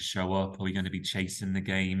Langstaff going to show up? Are we going to be chasing the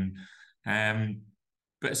game?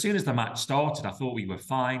 But as soon as the match started, I thought we were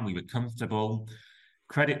fine. We were comfortable.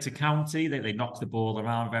 Credit to County, they knocked the ball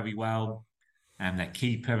around very well. Their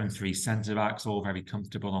keeper and 3 centre-backs all very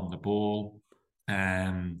comfortable on the ball.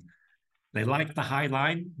 They liked the high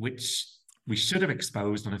line, which we should have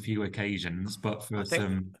exposed on a few occasions, but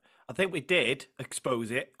I think we did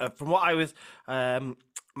expose it. From what I was,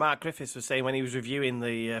 Mark Griffiths was saying when he was reviewing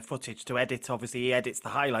the footage to edit, obviously he edits the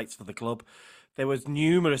highlights for the club. There was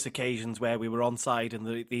numerous occasions where we were onside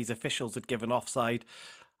and these officials had given offside.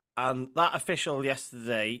 And that official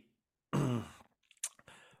yesterday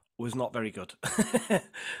was not very good.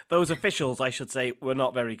 Those officials, I should say, were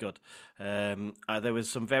not very good. There was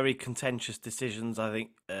some very contentious decisions, I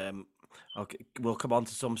think. Okay, we'll come on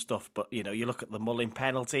to some stuff, but you look at the Mullin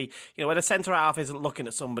penalty. When a centre half isn't looking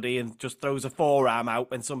at somebody and just throws a forearm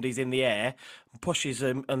out when somebody's in the air, pushes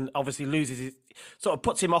him, and obviously loses his, sort of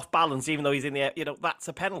puts him off balance, even though he's in the air. That's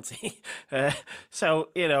a penalty. So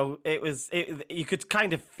you could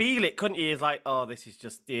kind of feel it, couldn't you? It's like, oh, this is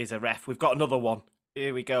just, here's a ref. We've got another one.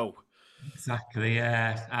 Here we go. Exactly,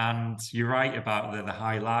 yeah. And you're right about the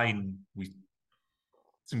high line.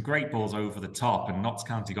 Some great balls over the top, and Notts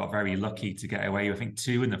County got very lucky to get away. I think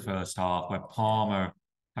 2 in the first half, where Palmer,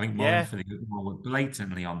 I think Mullin for the good ball, were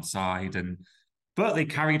blatantly onside, but they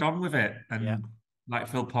carried on with it. And like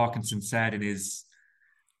Phil Parkinson said in his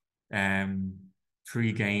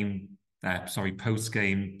post-game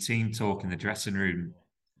team talk in the dressing room,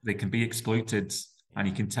 they can be exploited, and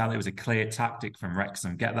you can tell it was a clear tactic from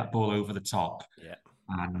Wrexham: get that ball over the top. Yeah,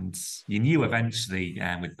 and you knew eventually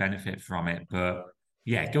would benefit from it, but.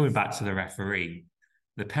 Yeah, going back to the referee,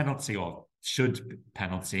 the penalty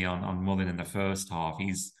penalty on Mullin in the first half.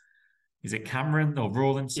 Is it Cameron or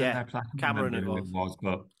Rawlinson? Yeah, Cameron it was,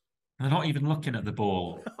 but they're not even looking at the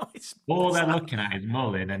ball. All they're looking at is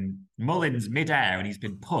Mullin, and Mullin's mid-air and he's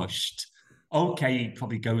been pushed. Okay, he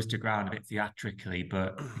probably goes to ground a bit theatrically,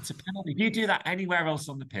 but it's a penalty. If you do that anywhere else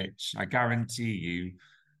on the pitch, I guarantee you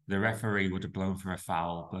the referee would have blown for a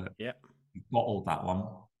foul, but he bottled that one.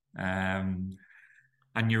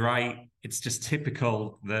 And you're right, it's just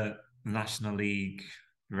typical that National League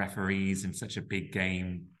referees in such a big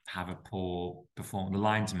game have a poor performance. The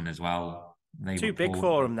linesmen as well. Too big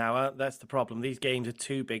for them now. That's the problem. These games are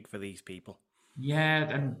too big for these people. Yeah,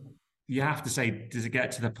 and you have to say, does it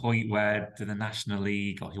get to the point where the National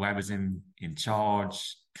League or whoever's in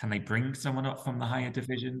charge, can they bring someone up from the higher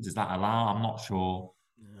divisions? Is that allowed? I'm not sure.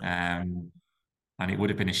 Yeah. And it would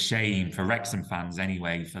have been a shame for Wrexham fans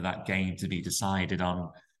anyway for that game to be decided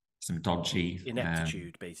on some dodgy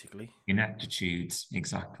ineptitude, basically. Ineptitude,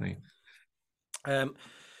 exactly.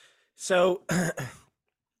 So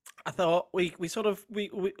I thought we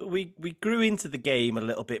grew into the game a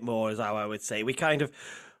little bit more, is how I would say. We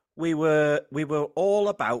were all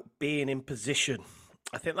about being in position.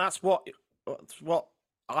 I think that's what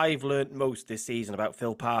I've learned most this season about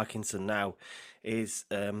Phil Parkinson now is.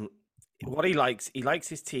 What he likes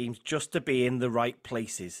his teams just to be in the right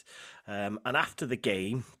places. And after the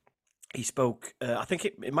game, he spoke, I think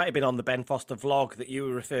it might have been on the Ben Foster vlog that you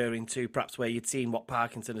were referring to, perhaps where you'd seen what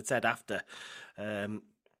Parkinson had said after.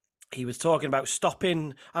 He was talking about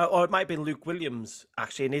stopping, or it might have been Luke Williams,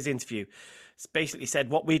 actually, in his interview. Basically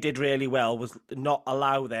said what we did really well was not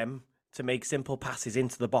allow them to make simple passes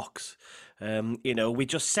into the box. We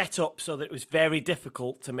just set up so that it was very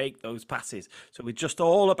difficult to make those passes. So we're just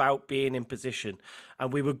all about being in position.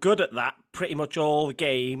 And we were good at that pretty much all the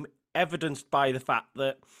game, evidenced by the fact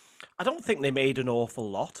that I don't think they made an awful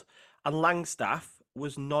lot. And Langstaff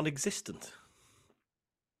was non-existent.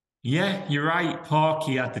 Yeah, you're right.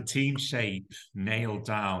 Parky had the team shape nailed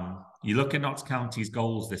down. You look at Notts County's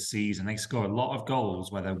goals this season, they score a lot of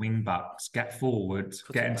goals where their wing-backs get forward,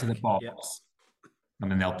 get into the box, and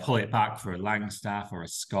then they'll pull it back for a Langstaff or a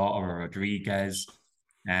Scott or a Rodriguez.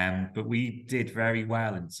 But we did very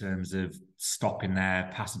well in terms of stopping their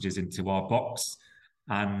passages into our box.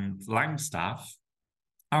 And Langstaff,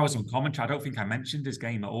 I was on commentary. I don't think I mentioned his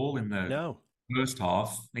game at all in the first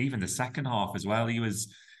half, even the second half as well. He was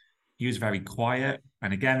very quiet.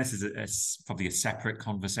 And again, this is probably a separate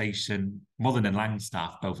conversation. Mullin and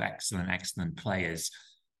Langstaff, both excellent players.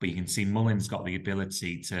 But you can see Mullin's got the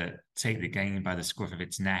ability to take the game by the scruff of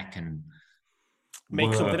its neck and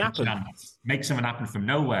make something happen. Make something happen from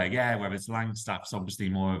nowhere, yeah. Whereas Langstaff's obviously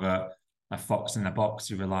more of a fox in the box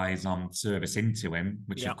who relies on service into him,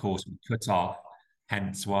 which of course we cut off.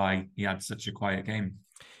 Hence why he had such a quiet game.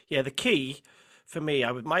 Yeah, the key for me,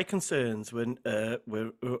 my concerns were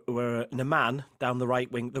Naman down the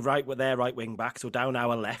right wing, their right wing back, so down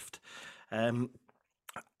our left, and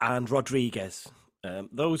Rodriguez.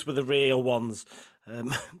 Those were the real ones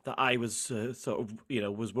that I was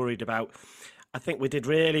was worried about. I think we did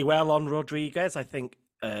really well on Rodriguez. I think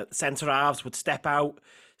centre halves would step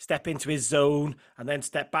into his zone, and then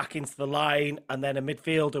step back into the line, and then a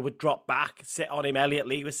midfielder would drop back, sit on him. Elliot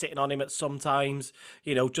Lee was sitting on him at some times,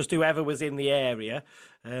 just whoever was in the area.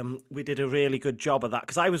 we did a really good job of that,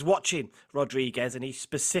 because I was watching Rodriguez and he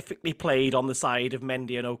specifically played on the side of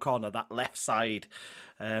Mendy and O'Connor, that left side,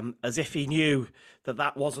 as if he knew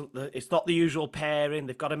that wasn't it's not the usual pairing.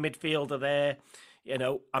 They've got a midfielder there. You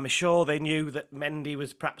know, I'm sure they knew that Mendy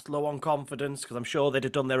was perhaps low on confidence, because I'm sure they'd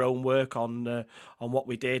have done their own work on what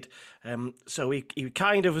we did. So he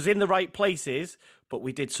kind of was in the right places, but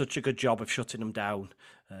we did such a good job of shutting him down,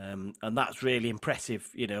 and that's really impressive.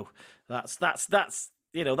 You know, that's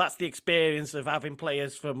you know, that's the experience of having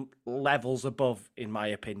players from levels above, in my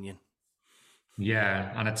opinion.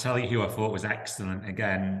 Yeah, and I tell you who I thought was excellent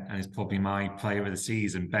again, and is probably my player of the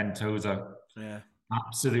season, Ben Tozer. Yeah.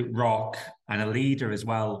 Absolute rock and a leader as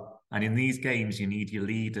well. And in these games, you need your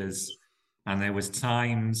leaders. And there was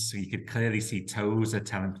times you could clearly see Tozer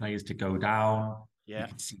telling players to go down. Yeah. You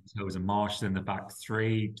could see Tozer marshalling the back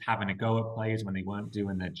three, having a go at players when they weren't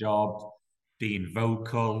doing their job, being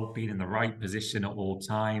vocal, being in the right position at all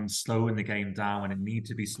times, slowing the game down when it needed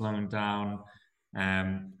to be slowed down.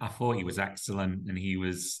 I thought he was excellent, and he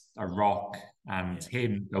was a rock. And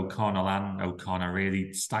him, O'Connor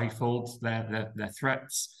really stifled their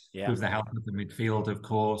threats with the help of the midfield, of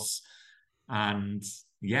course. And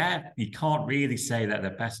yeah, you can't really say that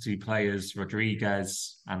the best two players,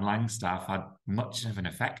 Rodriguez and Langstaff, had much of an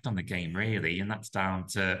effect on the game, really. And that's down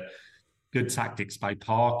to good tactics by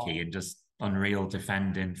Parky and just unreal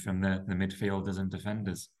defending from the midfielders and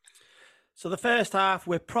defenders. So the first half,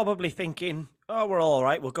 we're probably thinking, oh, we're all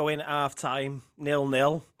right. We'll go in at half time,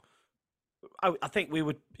 0-0. I think we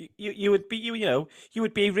would. You would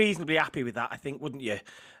be reasonably happy with that, I think, wouldn't you?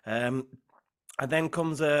 And then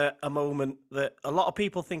comes a moment that a lot of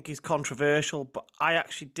people think is controversial, but I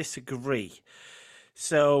actually disagree.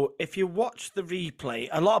 So if you watch the replay,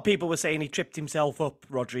 a lot of people were saying he tripped himself up,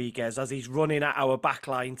 Rodriguez, as he's running at our back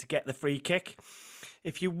line to get the free kick.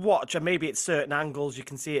 If you watch, and maybe at certain angles you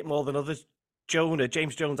can see it more than others,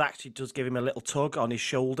 James Jones actually does give him a little tug on his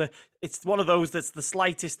shoulder. It's one of those that's the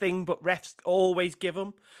slightest thing, but refs always give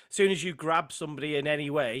them. As soon as you grab somebody in any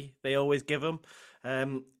way, they always give them.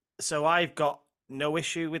 So I've got no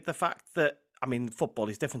issue with the fact that, I mean, football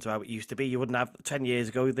is different to how it used to be. You wouldn't have 10 years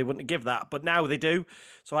ago, they wouldn't give that, but now they do.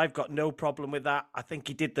 So I've got no problem with that. I think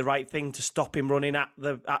he did the right thing to stop him running at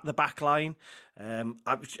the back line.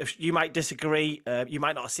 You might disagree. You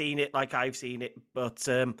might not have seen it like I've seen it, but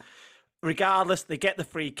regardless, they get the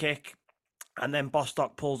free kick, and then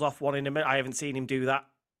Bostock pulls off one in a minute. I haven't seen him do that.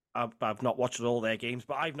 I've not watched all their games,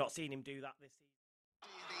 but I've not seen him do that this season.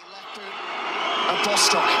 And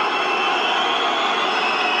Bostock.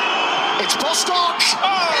 It's Bostock!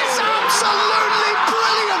 Oh! It's absolutely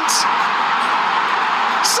brilliant!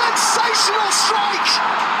 Sensational strike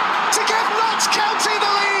to give Notts County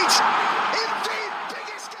the lead in the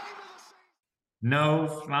biggest game of the season.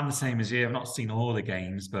 No, I'm the same as you. I've not seen all the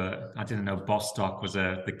games, but I didn't know Bostock was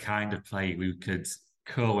the kind of player who could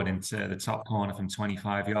curl it into the top corner from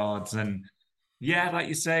 25 yards. And yeah, like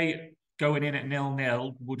you say, going in at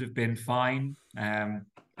 0-0 would have been fine.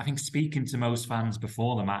 I think speaking to most fans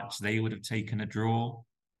before the match, they would have taken a draw.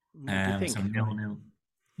 So 0-0.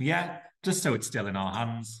 Yeah, just so it's still in our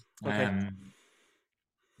hands. Okay.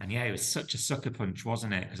 And yeah, it was such a sucker punch,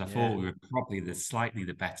 wasn't it? Because I thought we were probably slightly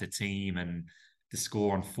the better team, and the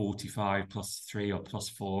score on 45 +3 or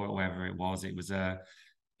 +4 or whatever it was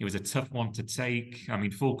a tough one to take. I mean,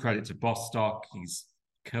 full credit to Bostock. He's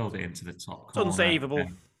curled it into the top corner. It's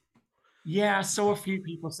unsavable. Yeah, I saw a few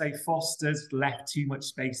people say Foster's left too much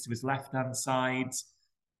space to his left-hand side.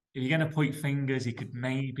 If you're going to point fingers, you could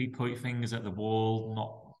maybe point fingers at the wall,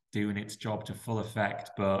 not doing its job to full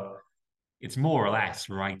effect, but it's more or less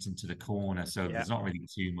right into the corner, so there's not really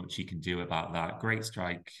too much you can do about that. Great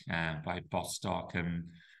strike by Bostock, and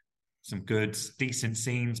some good, decent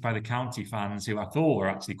scenes by the County fans, who I thought were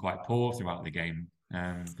actually quite poor throughout the game.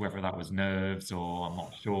 Whether that was nerves or I'm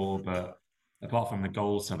not sure, but apart from the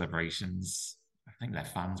goal celebrations, I think their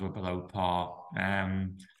fans were below par.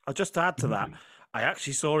 I'll just add to that. I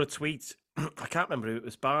actually saw a tweet, I can't remember who it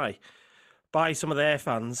was by some of their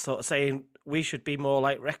fans, sort of saying we should be more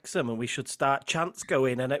like Wrexham and we should start chants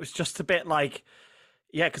going. And it was just a bit like,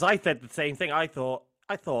 yeah, because I said the same thing. I'd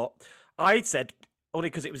said, only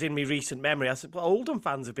because it was in my recent memory, I said, well, Oldham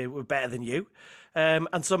fans were better than you.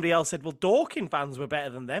 And somebody else said, well, Dorking fans were better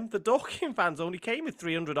than them. The Dorking fans only came with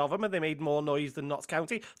 300 of them and they made more noise than Notts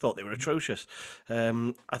County. Thought they were atrocious.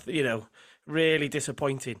 Really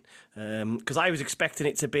disappointing. Because I was expecting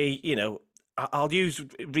it to be, I'll use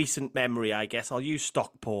recent memory, I guess. I'll use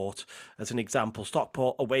Stockport as an example.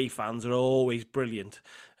 Stockport away fans are always brilliant.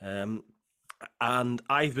 And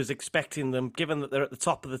I was expecting them, given that they're at the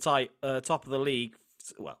top of the league,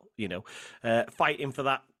 well, fighting for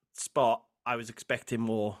that spot. I was expecting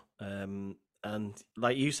more. And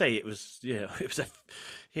like you say, it was, it was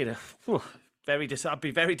I'd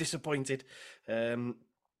be very disappointed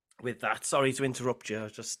with that. Sorry to interrupt you.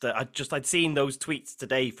 I'd seen those tweets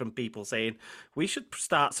today from people saying we should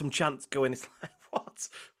start some chants going. It's like,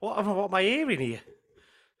 what am I hearing here?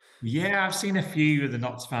 Yeah, I've seen a few of the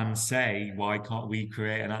Notts fans say, why can't we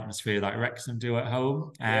create an atmosphere like Wrexham do at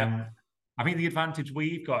home? I think the advantage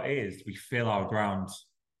we've got is we fill our ground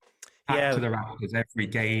to the rafters every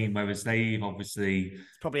game, whereas they've obviously...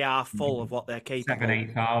 It's probably half full of what they're capable.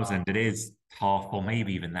 7,000-8,000. It is half full,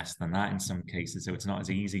 maybe even less than that in some cases, so it's not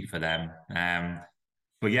as easy for them.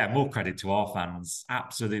 But yeah, more credit to our fans.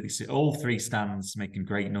 Absolutely. All three stands making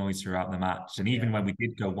great noise throughout the match. And even when we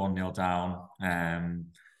did go 1-0 down,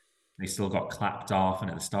 they still got clapped off.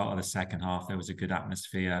 And at the start of the second half, there was a good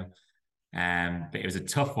atmosphere. But it was a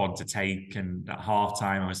tough one to take. And at half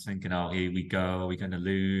time, I was thinking, oh, here we go. We're going to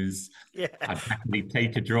lose. Yeah. I'd definitely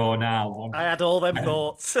take a draw now. I had all them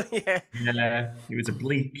thoughts. Yeah. It was a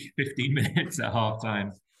bleak 15 minutes at half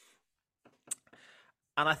time.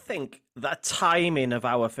 And I think that timing of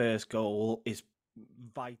our first goal is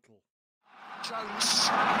vital.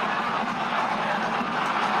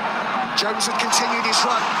 Jones had continued his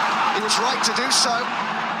run. He was right to do so.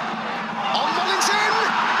 On Mullins in,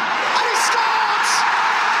 and he scores!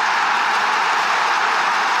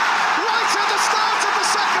 Right at the start of the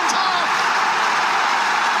second half.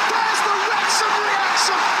 There's the Wrexham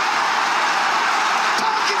reaction.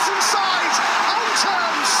 Parkinson side on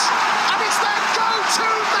terms, and it's their go-to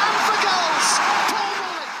man for goals. Paul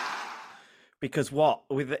Mullin. Because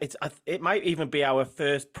it might even be our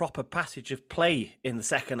first proper passage of play in the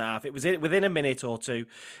second half. It was within a minute or two.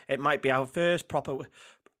 It might be our first proper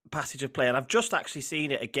passage of play, and I've just actually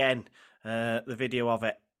seen it again, the video of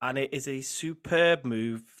it, and it is a superb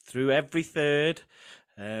move through every third.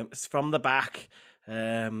 It's from the back,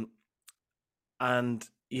 and I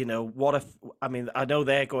know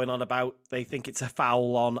they're going on about they think it's a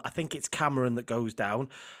foul on. I think it's Cameron that goes down.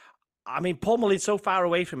 I mean, Paul Mullin's so far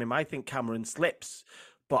away from him, I think Cameron slips,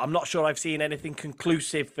 but I'm not sure I've seen anything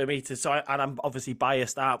conclusive for me to. And I'm obviously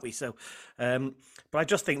biased, aren't we? So, but I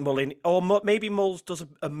just think Mullin, or maybe Mulls does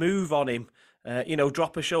a move on him,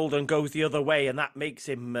 drop a shoulder and goes the other way, and that makes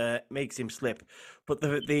him slip. But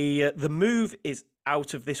the move is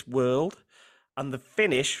out of this world, and the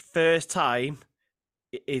finish first time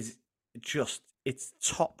is it's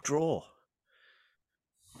top draw.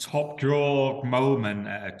 Top draw moment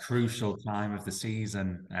at a crucial time of the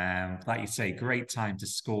season. Like you say, great time to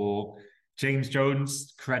score. James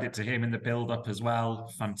Jones, credit to him in the build-up as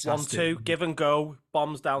well. Fantastic. 1-2, give and go,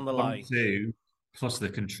 bombs down the line. 1-2, plus the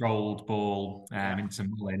controlled ball into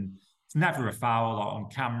Mullin. It's never a foul on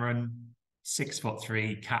Cameron.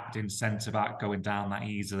 6'3", captain, centre-back, going down that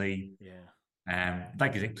easily. Yeah.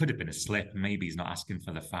 Like it could have been a slip. Maybe he's not asking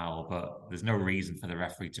for the foul, but there's no reason for the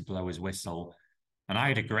referee to blow his whistle. And I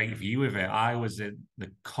had a great view of it. I was at the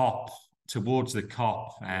towards the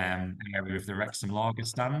Kop area of the Wrexham Lager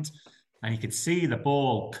stand, and you could see the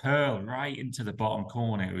ball curl right into the bottom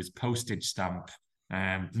corner. It was postage stamp.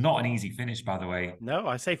 Not an easy finish, by the way. No,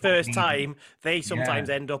 I say first time. They sometimes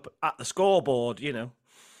end up at the scoreboard,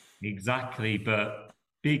 Exactly, but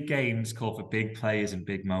big games call for big players and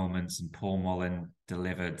big moments, and Paul Mullin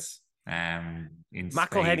delivered.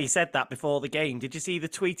 McElhenney said that before the game. Did you see the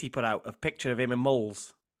tweet he put out, a picture of him and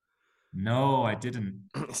Mulls? No, I didn't.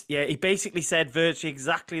 Yeah, he basically said virtually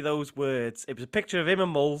exactly those words. It was a picture of him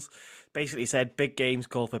and Mulls. Basically said, big games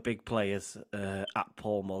call for big players at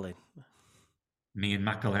Paul Mullin. Me and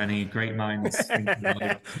McElhenney, great minds.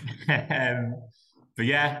 But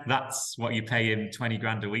yeah, that's what you pay him 20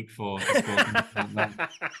 grand a week for.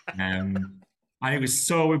 And it was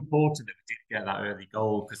so important that we did get that early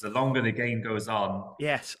goal, because the longer the game goes on,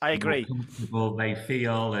 yes, I agree, the more comfortable they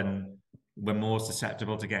feel, and we're more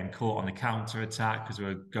susceptible to getting caught on the counter attack because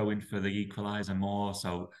we're going for the equaliser more.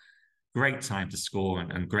 So great time to score,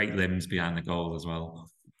 and great limbs behind the goal as well.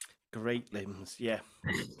 Great limbs, yeah.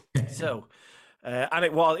 So. And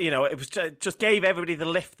it was, it was just gave everybody the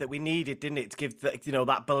lift that we needed, didn't it? To give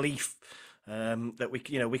that belief that we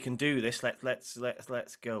can do this.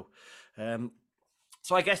 Let's go.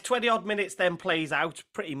 So I guess 20 odd minutes then plays out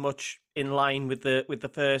pretty much in line with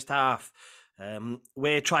the first half.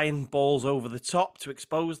 We're trying balls over the top to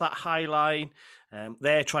expose that high line.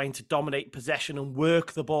 They're trying to dominate possession and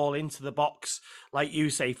work the ball into the box, like you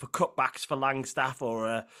say, for cutbacks for Langstaff or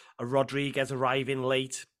a Rodriguez arriving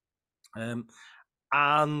late.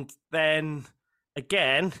 And then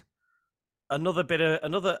again,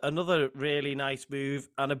 another really nice move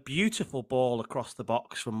and a beautiful ball across the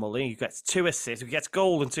box from Mullin. He gets 2 assists. He gets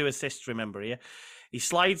goal and 2 assists. Remember here, he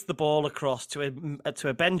slides the ball across to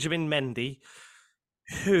a Benjamin Mendy,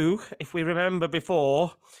 who, if we remember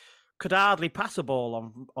before, could hardly pass a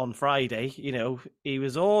ball on Friday. You know, he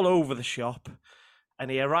was all over the shop, and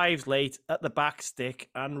he arrives late at the back stick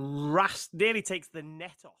and nearly takes the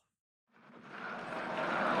net off.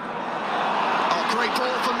 Oh, great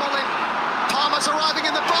ball for Mullin. Palmer's arriving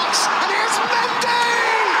in the box, and here's Mendy!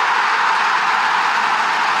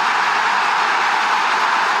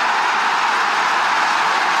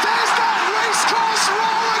 There's that racecourse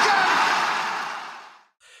roar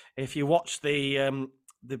again! If you watch the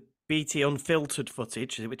BT Unfiltered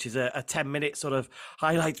footage, which is a 10-minute sort of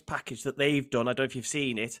highlights package that they've done, I don't know if you've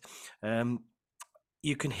seen it,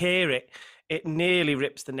 you can hear it. It nearly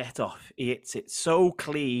rips the net off. He hits it so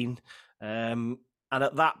clean. And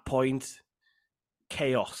at that point,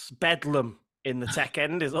 chaos, bedlam in the tech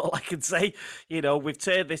end is all I can say. You know, we've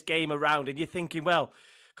turned this game around, and you're thinking, well,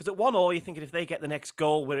 because at 1-1, you're thinking if they get the next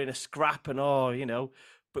goal, we're in a scrap and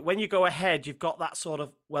but when you go ahead, you've got that sort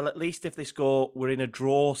of, well, at least if they score, we're in a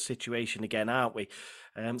draw situation again, aren't we?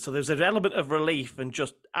 So there's an element of relief and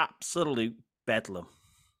just absolute bedlam.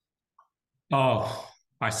 Oh,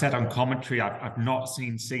 I said on commentary, I've not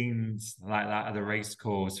seen scenes like that at the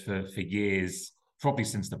racecourse for years, probably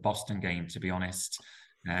since the Boston game, to be honest.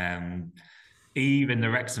 Even the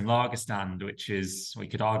Wrexham Lager stand, which is, we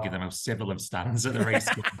could argue, the most civil of stands at the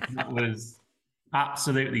racecourse, that was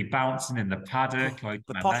absolutely bouncing in the paddock. Like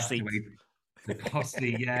the posse. The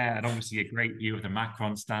posse, yeah. And obviously a great view of the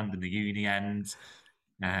Macron stand and the uni end.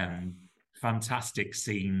 Fantastic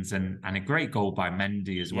scenes and a great goal by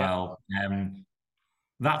Mendy as well.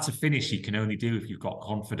 That's a finish you can only do if you've got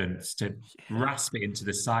confidence to rasp it into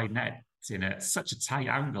the side net in such a tight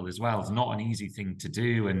angle as well. It's not an easy thing to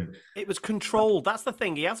do. And it was controlled. That's the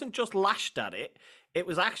thing. He hasn't just lashed at it. It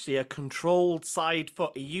was actually a controlled side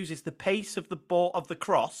foot. He uses the pace of the ball of the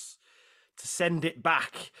cross to send it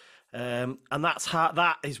back. And that's hard.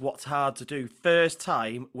 That is what's hard to do first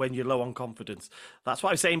time when you're low on confidence. That's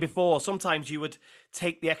what I was saying before. Sometimes you would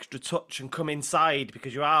take the extra touch and come inside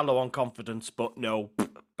because you are low on confidence, but no,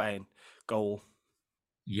 bang, goal.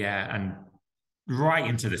 Yeah, and right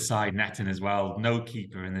into the side netting as well. No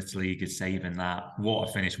keeper in this league is saving that. What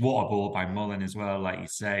a finish. What a ball by Mullin as well, like you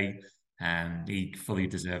say. And he fully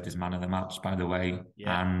deserved his man of the match, by the way.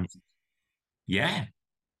 Yeah. And yeah.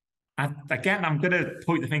 And again, I'm going to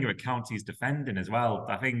point the finger at County's defending as well.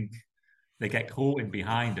 I think they get caught in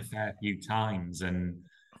behind a fair few times. And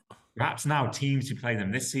perhaps now teams who play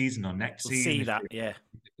them this season or next season, see that, yeah,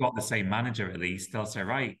 got the same manager at least, they'll say,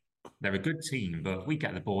 right, they're a good team, but if we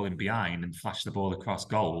get the ball in behind and flash the ball across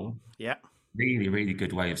goal, yeah, really, really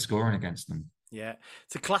good way of scoring against them. Yeah,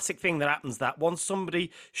 it's a classic thing that happens, that once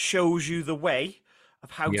somebody shows you the way of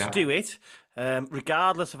how to do it,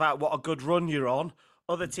 regardless of what a good run you're on,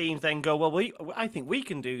 other teams then go, well, I think we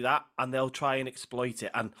can do that, and they'll try and exploit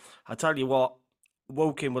it. And I tell you what,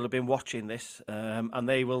 Woking will have been watching this, and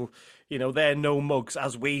they will, they're no mugs,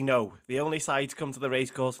 as we know. The only side to come to the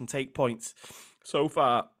racecourse and take points so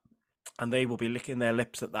far, and they will be licking their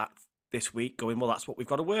lips at that this week, going, well, that's what we've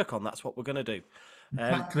got to work on. That's what we're going to do.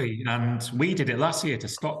 Exactly. And we did it last year to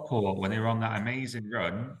Stockport when they were on that amazing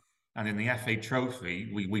run. And in the FA Trophy,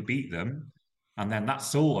 we beat them. And then that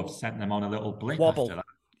sort of sent them on a little blip wobble. After that.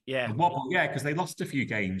 Yeah. A wobble, yeah, because they lost a few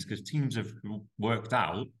games because teams have worked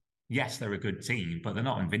out. Yes, they're a good team, but they're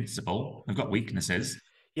not invincible. They've got weaknesses.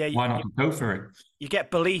 Yeah, why not go for it? You get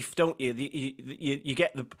belief, don't you? You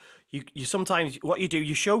get you sometimes what you do.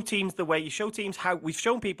 You show teams the way. You show teams how. We've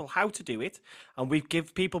shown people how to do it, and we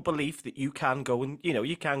give people belief that you can go and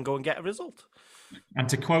you can go and get a result. And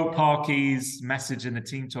to quote Parky's message in the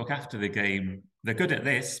team talk after the game, they're good at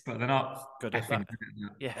this, but they're not good at that.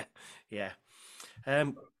 Yeah.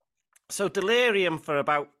 So delirium for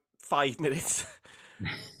about 5 minutes,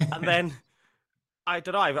 and then. I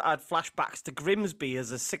don't know, I've had flashbacks to Grimsby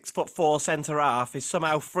as a 6'4" centre-half is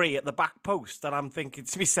somehow free at the back post. And I'm thinking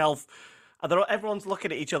to myself, everyone's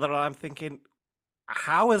looking at each other and I'm thinking,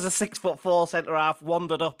 how has a 6'4" centre-half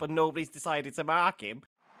wandered up and nobody's decided to mark him?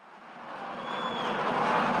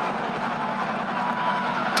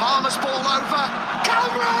 Palmer's ball over.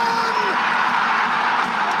 Cameron!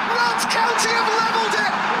 Notts County have levelled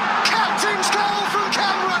it! Captain's goal from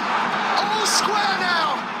Cameron! All square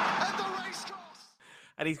now!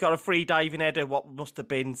 And he's got a free diving header, what must have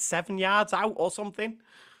been 7 yards out or something.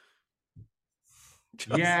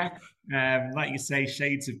 Yeah, like you say,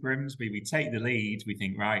 shades of Grimsby. We take the lead. We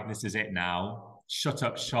think, right, this is it now. Shut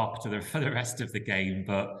up shop for the rest of the game.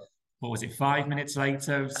 But what was it, 5 minutes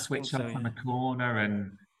later, switch off so, on the corner,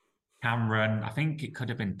 and Cameron, I think it could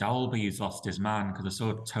have been Dolby who's lost his man, because I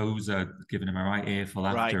saw Tozer giving him a right earful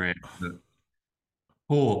after it. But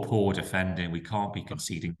poor defending. We can't be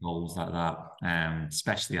conceding goals like that,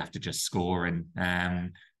 especially after just scoring.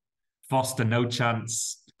 Foster, no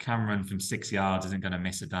chance. Cameron from 6 yards isn't going to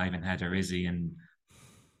miss a diving header, is he? And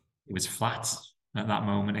it was flat at that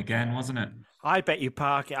moment again, wasn't it? I bet you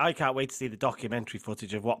Parky, I can't wait to see the documentary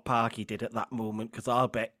footage of what Parky did at that moment, because I'll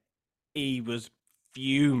bet he was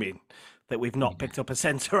fuming that we've not picked up a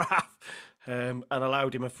centre half and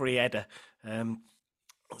allowed him a free header. We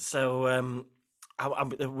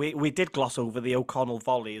did gloss over the O'Connell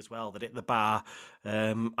volley as well, that hit the bar,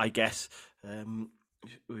 I guess.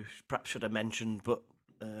 We perhaps should have mentioned, but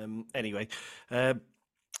anyway.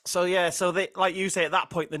 So they, like you say, at that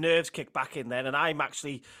point the nerves kick back in then, and I'm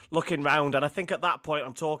actually looking round, and I think at that point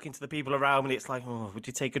I'm talking to the people around me. It's like, oh, would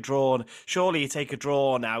you take a draw? And surely you take a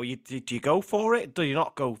draw now. Do you go for it? Do you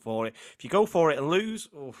not go for it? If you go for it and lose,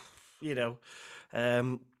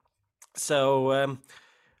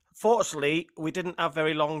 fortunately we didn't have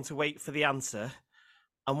very long to wait for the answer,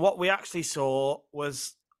 and what we actually saw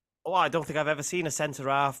was, I don't think I've ever seen a centre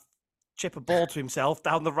half chip a ball to himself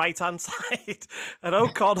down the right-hand side. And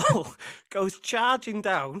O'Connell goes charging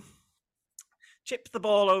down, chips the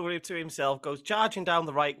ball over to himself, goes charging down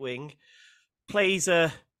the right wing, plays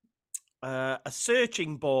a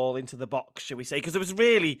searching ball into the box, shall we say, because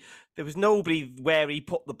there was nobody where he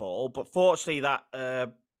put the ball, but fortunately that,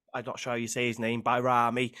 I'm not sure how you say his name,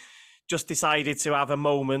 Bayrami, just decided to have a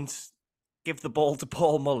moment, give the ball to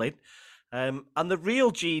Paul Mullin. And the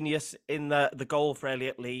real genius in the goal for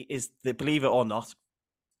Elliot Lee is, believe it or not,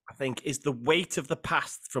 I think, is the weight of the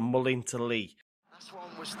pass from Mullin to Lee. Last one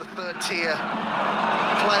was the third tier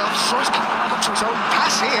playoffs. So he's got to his own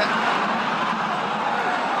pass here.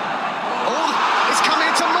 Oh, it's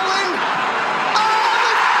coming to Mullin. Oh,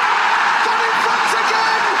 they've got in front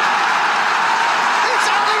again. It's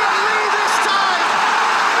Elliot Lee this time.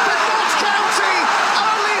 But Notts County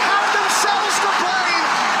only have themselves to blame.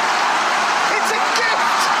 It's a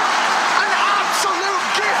gift, an absolute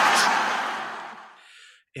gift.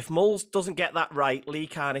 If Mulls doesn't get that right, Lee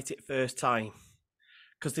can't hit it first time,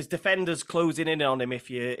 because there's defenders closing in on him if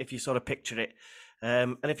you sort of picture it.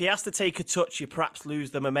 And if he has to take a touch, you perhaps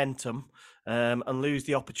lose the momentum and lose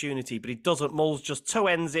the opportunity. But he doesn't. Mulls just toe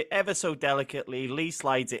ends it ever so delicately. Lee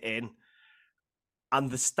slides it in,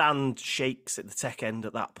 and the stand shakes at the tech end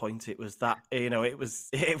at that point. It was that, it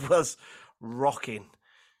was rocking.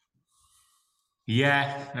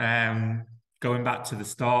 Yeah, going back to the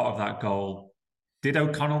start of that goal, did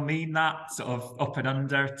O'Connell mean that sort of up and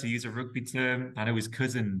under, to use a rugby term? I know his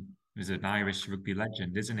cousin was an Irish rugby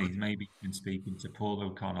legend, isn't he? He's maybe been speaking to Paul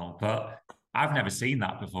O'Connell, but I've never seen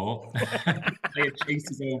that before. He chased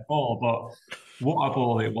his own ball, but what a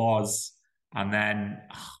ball it was. And then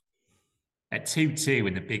at 2-2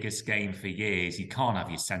 in the biggest game for years, you can't have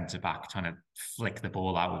your centre-back trying to flick the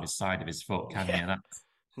ball out with the side of his foot, can you? That's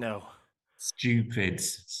No. Stupid,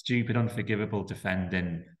 unforgivable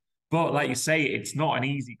defending. But like you say, it's not an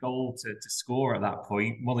easy goal to score at that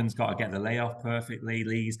point. Mullin's got to get the layoff perfectly.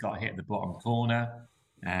 Lee's got to hit the bottom corner.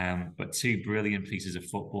 But two brilliant pieces of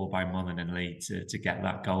football by Mullin and Lee to get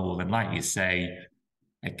that goal. And like you say,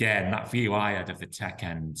 again, that view I had of the tech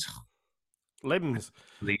end. Limbs.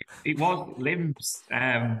 It was limbs.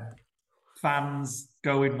 Fans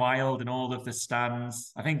going wild in all of the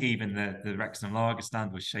stands. I think even the Wrexham Lager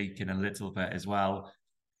stand was shaking a little bit as well.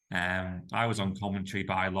 I was on commentary,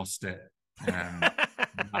 but I lost it. So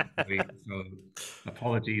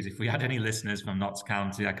apologies if we had any listeners from Notts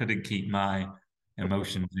County. I couldn't keep my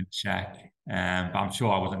emotions in check. But I'm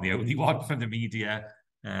sure I wasn't the only one from the media,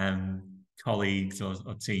 colleagues or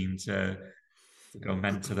team to go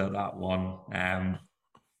mental at that one.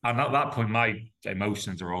 And at that point, my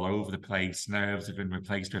emotions are all over the place. Nerves have been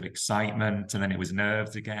replaced with excitement, and then it was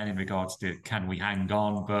nerves again in regards to can we hang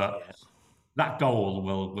on? But that goal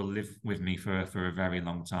will live with me for a very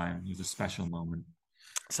long time. It was a special moment.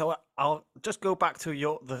 So I'll just go back to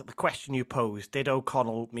the question you posed. Did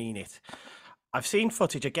O'Connell mean it? I've seen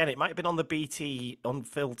footage again. It might have been on the BT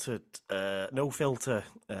unfiltered, no filter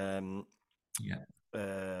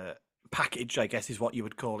package, I guess is what you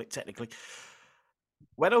would call it technically.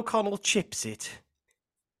 When O'Connell chips it,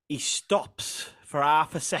 he stops for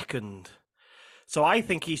half a second. So I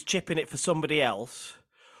think he's chipping it for somebody else.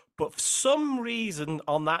 But for some reason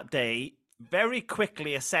on that day, very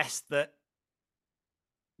quickly assessed that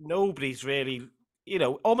nobody's really,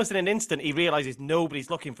 almost in an instant, he realizes nobody's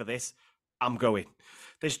looking for this. I'm going.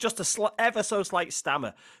 There's just a ever so slight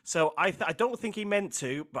stammer. So I don't think he meant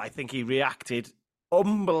to, but I think he reacted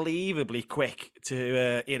unbelievably quick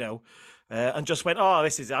to, and just went, oh,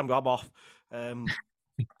 this is, I'm off. It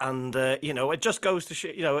just goes to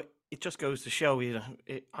show,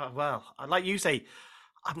 well, like you say,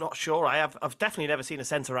 I'm not sure. I've definitely never seen a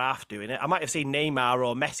centre half doing it. I might have seen Neymar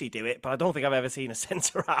or Messi do it, but I don't think I've ever seen a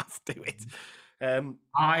centre half do it.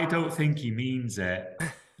 I don't think he means it.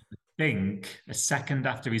 I think a second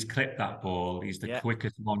after he's clipped that ball, he's the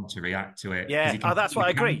quickest one to react to it. Yeah, that's what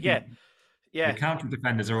I agree. Yeah. The counter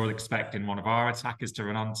defenders are all expecting one of our attackers to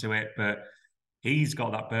run onto it, but he's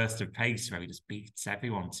got that burst of pace where he just beats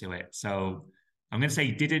everyone to it. So I'm going to say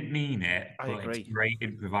he didn't mean it, but it's great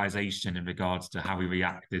improvisation in regards to how he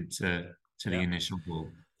reacted to the initial ball.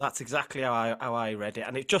 That's exactly how I read it.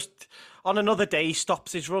 And it just, on another day, he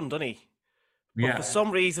stops his run, doesn't he? But for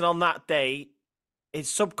some reason on that day, his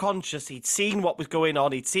subconscious, he'd seen what was going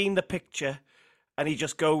on, he'd seen the picture, and he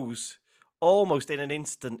just goes almost in an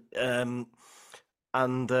instant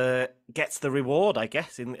and gets the reward, I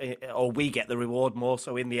guess, or we get the reward more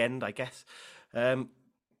so in the end, I guess.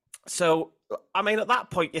 So, I mean, at that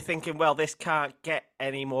point, you're thinking, well, this can't get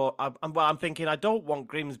any more. I'm thinking, I don't want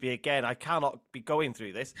Grimsby again. I cannot be going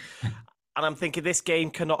through this. And I'm thinking, this game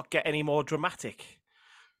cannot get any more dramatic.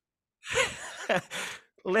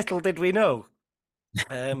 Little did we know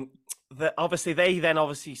that obviously they then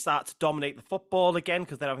start to dominate the football again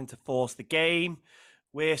because they're having to force the game.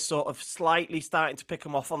 We're sort of slightly starting to pick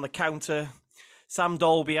them off on the counter. Sam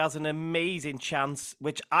Dolby has an amazing chance,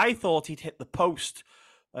 which I thought he'd hit the post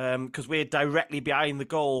because we're directly behind the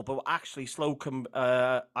goal, but actually Slocum,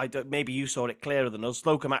 maybe you saw it clearer than us.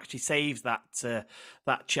 Slocum actually saves that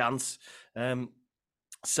chance.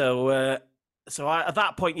 So at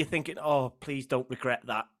that point, you're thinking, oh, please don't regret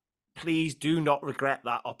that. Please do not regret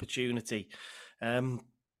that opportunity. And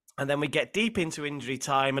then we get deep into injury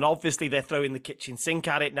time, and obviously they're throwing the kitchen sink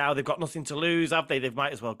at it now. They've got nothing to lose, have they? They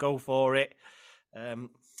might as well go for it.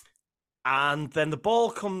 And then the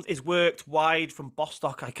ball is worked wide from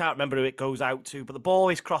Bostock. I can't remember who it goes out to, but the ball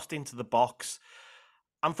is crossed into the box.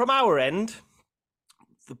 And from our end,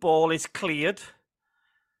 the ball is cleared,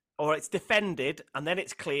 or it's defended, and then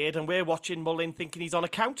it's cleared, and we're watching Mullin thinking he's on a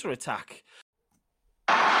counter-attack.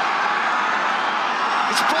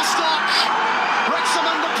 It's Bostock. Wrexham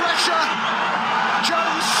under pressure.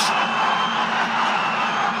 Jones.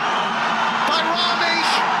 By Rami.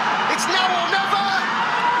 It's now or never.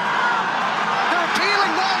 They're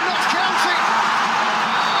appealing now, Notts County.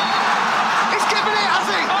 He's given it,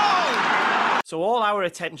 has he? Oh! So all our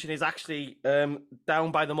attention is actually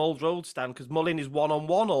down by the Mould Road stand because Mullin is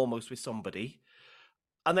one-on-one almost with somebody.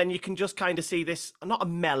 And then you can just kind of see this, not a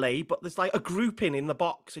melee, but there's like a grouping in the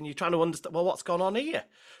box and you're trying to understand, well, what's gone on here?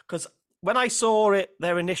 Because when I saw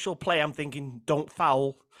their initial play, I'm thinking, don't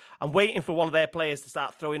foul. I'm waiting for one of their players to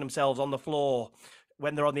start throwing themselves on the floor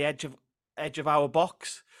when they're on the edge of our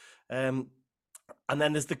box. And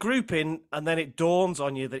then there's the grouping, and then it dawns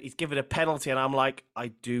on you that he's given a penalty, and I'm like, I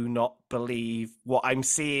do not believe what I'm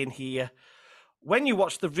seeing here. When you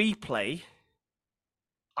watch the replay,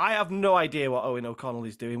 I have no idea what Owen O'Connell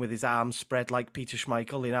is doing with his arms spread like Peter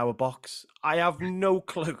Schmeichel in our box. I have no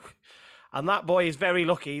clue. And that boy is very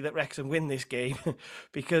lucky that Wrexham win this game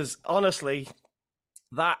because, honestly,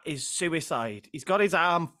 that is suicide. He's got his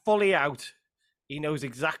arm fully out. He knows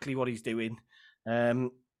exactly what he's doing.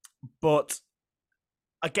 But,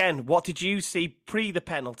 again, what did you see pre the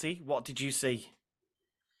penalty? What did you see?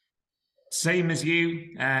 Same as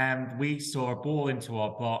you. We saw a ball into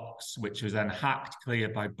our box, which was then hacked clear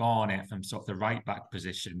by Barnett from sort of the right-back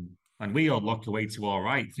position. And we all look away to our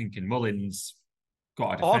right, thinking Mullin's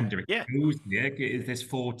got a defender exposed here. Is this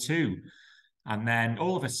 4-2? And then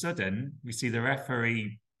all of a sudden, we see the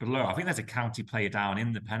referee below. I think there's a county player down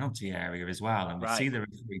in the penalty area as well. And we see the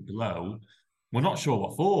referee below. We're not sure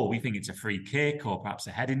what for. We think it's a free kick or perhaps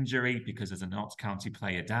a head injury because there's a Notts County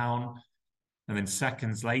player down. And then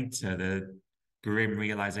seconds later, the grim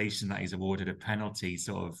realization that he's awarded a penalty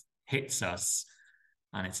sort of hits us.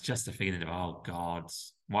 And it's just a feeling of, oh, God,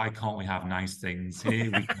 why can't we have nice things? Here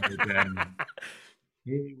we go again.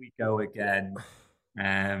 Here we go again.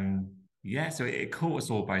 So it caught us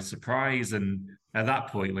all by surprise. And at that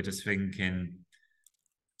point, we're just thinking,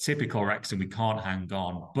 typical Wrexham, we can't hang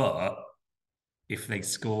on. But if they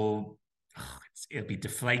score, it'll be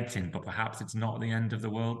deflating, but perhaps it's not the end of the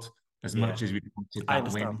world. As much as we wanted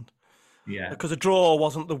that win. Yeah. Because a draw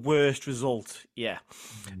wasn't the worst result. Yeah.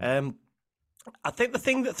 I think the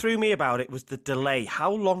thing that threw me about it was the delay,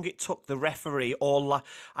 how long it took the referee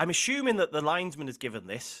I'm assuming that the linesman has given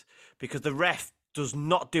this because the ref does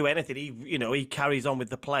not do anything. He carries on with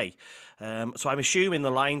the play. So I'm assuming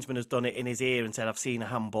the linesman has done it in his ear and said, "I've seen a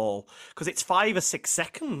handball," because it's 5 or 6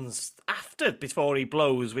 seconds before he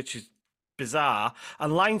blows, which is bizarre.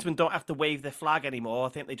 And linesmen don't have to wave their flag anymore. I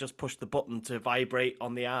think they just push the button to vibrate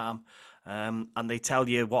on the arm, and they tell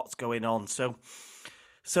you what's going on. So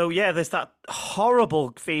yeah, there's that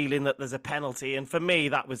horrible feeling that there's a penalty, and for me,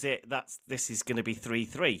 that was it. This is going to be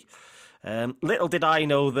 3-3. Little did I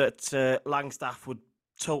know that Langstaff would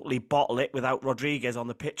totally bottle it without Rodriguez on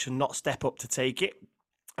the pitch and not step up to take it,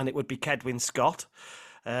 and it would be Cedwyn Scott,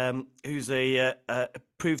 who's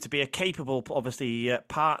proved to be a capable, obviously,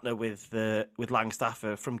 partner with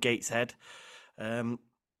Langstaff from Gateshead. And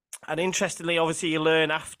interestingly, obviously, you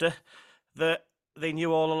learn after that they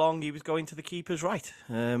knew all along he was going to the keeper's right.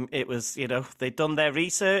 It was, they'd done their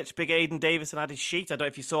research. Big Aidan Davison had his sheet. I don't know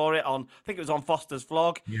if you saw it I think it was on Foster's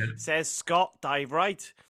vlog. Yeah. It says, Scott, dive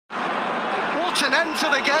right. What an end to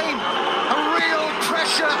the game. A real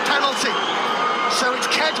pressure penalty. So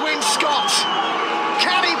it's Cedwyn Scott.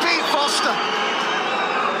 Can he beat Foster?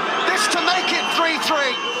 This to make it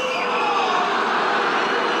 3-3.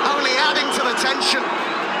 Only adding to the tension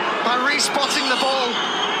by respotting the ball.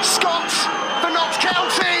 Scott for Notts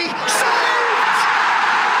County. Saved!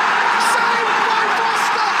 Saved by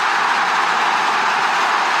Foster!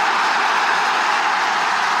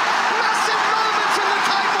 Massive moment in the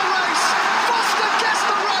title race. Foster gets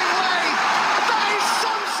the right way. That is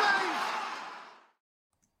some save.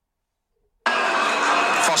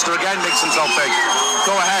 Foster again makes himself big.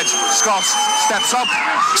 Go ahead. Scott steps up.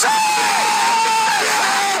 Save!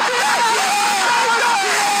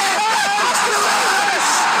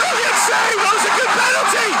 That was a good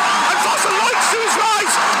penalty, and Foster likes to his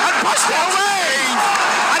right and pushed it away,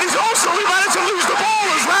 and he's also managed to lose the ball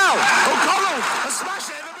as well. O'Connell has smashed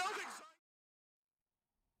it in the building.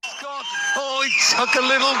 Scott, he took a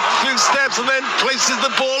few steps and then places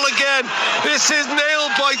the ball again. This is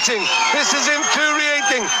nail biting. This is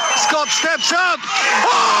infuriating. Scott steps up.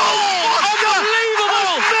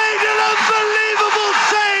 Unbelievable! Made an unbelievable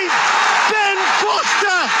save. Ben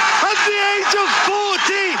Foster, at the age of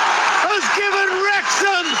 40, has given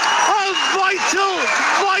Wrexham a vital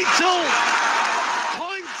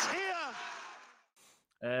point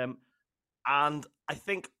here. And I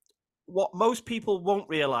think what most people won't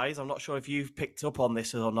realise, I'm not sure if you've picked up on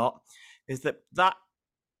this or not, is that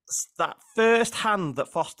first hand that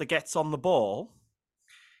Foster gets on the ball,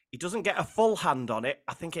 he doesn't get a full hand on it.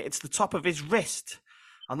 I think it's the top of his wrist,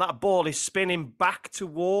 and that ball is spinning back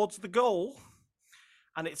towards the goal.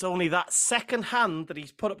 And it's only that second hand that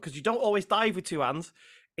he's put up, because you don't always dive with two hands.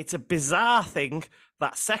 It's a bizarre thing.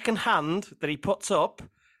 That second hand that he puts up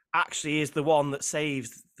actually is the one that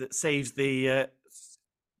saves the.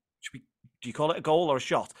 Do you call it a goal or a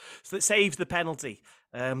shot? So that saves the penalty.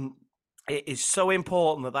 It is so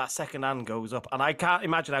important that second hand goes up, and I can't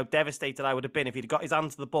imagine how devastated I would have been if he'd got his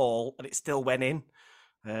hand to the ball and it still went in.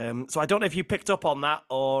 So I don't know if you picked up on that,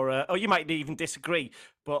 or you might even disagree,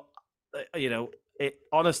 but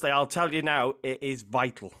honestly, I'll tell you now, it is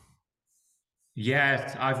vital.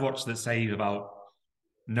 Yeah, I've watched the save about,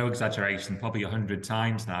 no exaggeration, probably 100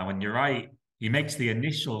 times now. And you're right, he makes the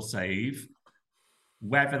initial save.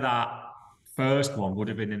 Whether that first one would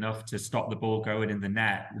have been enough to stop the ball going in the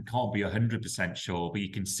net, we can't be 100% sure. But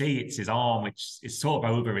you can see it's his arm, which is sort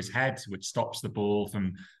of over his head, which stops the ball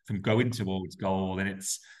from going towards goal. And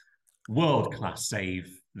it's world-class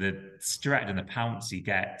save. The stride and the pounce he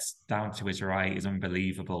gets down to his right is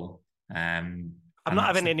unbelievable. I'm not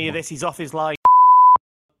having any of this. He's off his line.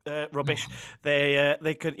 Rubbish.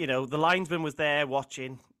 They could, the linesman was there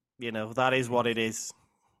watching. That is what it is.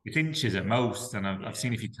 It's inches at most, and I've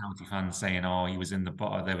seen a few County fans saying, he was in the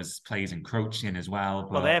box. There was players encroaching as well.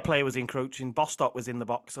 Well, their player was encroaching. Bostock was in the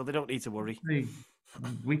box, so they don't need to worry.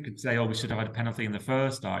 We could say, we should have had a penalty in the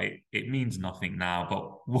first. It means nothing now,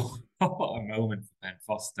 but what a moment for Ben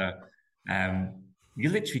Foster. You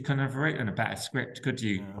literally couldn't have written a better script, could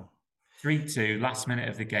you? 3-2, last minute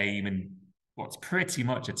of the game, and what's pretty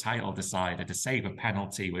much a title decider, to save a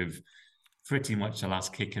penalty with pretty much the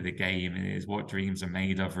last kick of the game is what dreams are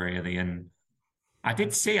made of, really. And I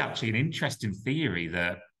did see actually an interesting theory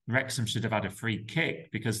that Wrexham should have had a free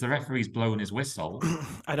kick because the referee's blown his whistle.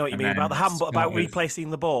 I know what you mean about the hand, but about replacing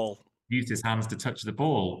the ball. Used his hands to touch the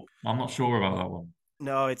ball. I'm not sure about that one.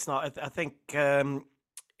 No, it's not. I think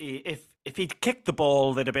if he'd kicked the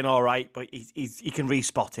ball, they'd have been all right. But he can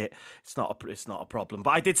respot it. It's not a problem. But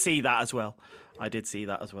I did see that as well.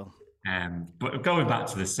 But going back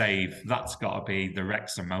to the save, that's got to be the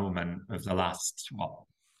Wrexham moment of the last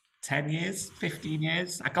 10 years, 15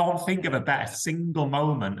 years. I can't think of a better single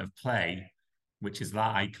moment of play which is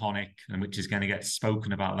that iconic and which is going to get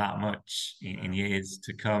spoken about that much in years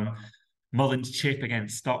to come. Mullin's chip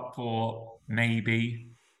against Stockport, maybe.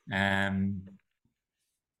 John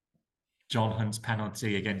Hunt's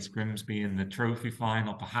penalty against Grimsby in the trophy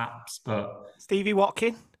final, perhaps. But Stevie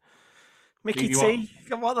Watkin, Mickey Stevie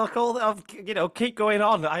T, what they'll call it. Keep going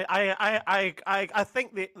on. I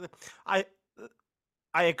think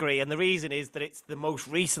I agree, and the reason is that it's the most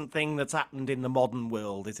recent thing that's happened in the modern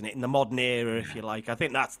world, isn't it? In the modern era, if you like. I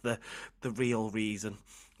think that's the real reason.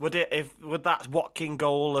 Would that Watkin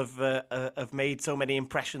goal have made so many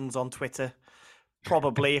impressions on Twitter?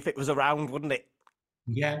 Probably, if it was around, wouldn't it?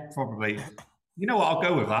 Yeah, probably. You know what? I'll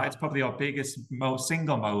go with that. It's probably our biggest, most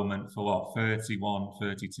single moment for 31,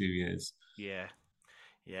 32 years.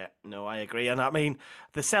 Yeah, no, I agree. And I mean,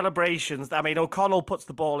 the celebrations, O'Connell puts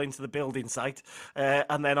the ball into the building site,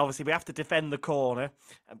 and then obviously we have to defend the corner.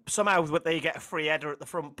 Somehow they get a free header at the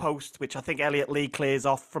front post, which I think Elliot Lee clears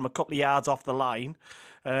off from a couple of yards off the line.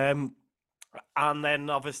 And then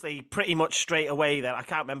obviously pretty much straight away then, I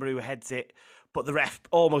can't remember who heads it, but the ref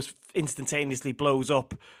almost instantaneously blows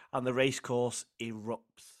up and the racecourse erupts.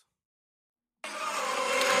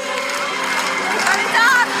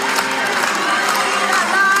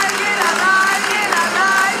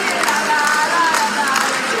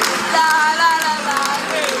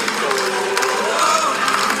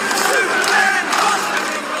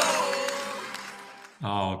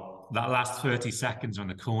 Oh, that last 30 seconds when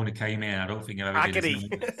the corner came in, I don't think I've ever Agony.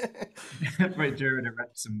 for it during a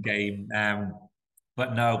Wrexham game.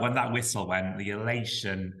 But no, when that whistle went, the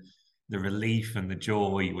elation, the relief and the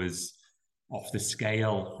joy was off the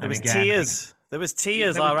scale. There was tears. There was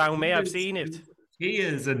tears around me. I've seen it.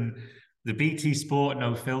 Tears, and the BT Sport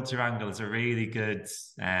no filter angle is a really good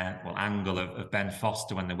angle of Ben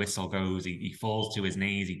Foster when the whistle goes. He falls to his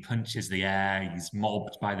knees, he punches the air, he's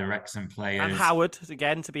mobbed by the Wrexham players. And Howard,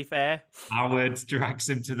 again, to be fair. Howard drags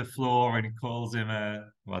him to the floor and he calls him I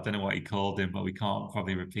don't know what he called him, but we can't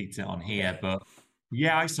probably repeat it on here. But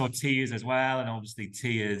yeah, I saw tears as well, and obviously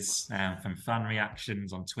tears from fan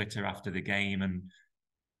reactions on Twitter after the game. And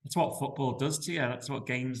that's what football does to you. That's what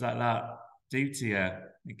games like that do to you.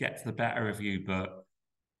 It gets the better of you. But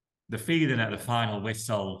the feeling at the final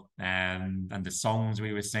whistle and the songs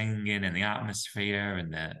we were singing and the atmosphere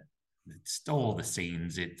and all the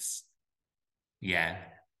scenes, it's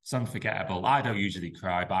unforgettable. I don't usually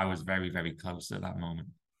cry, but I was very, very close at that moment.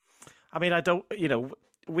 I mean,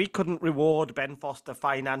 we couldn't reward Ben Foster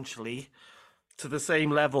financially to the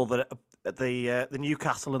same level that the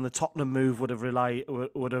Newcastle and the Tottenham move would have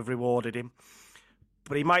rewarded him.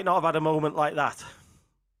 But he might not have had a moment like that.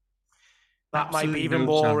 That Absolutely might be even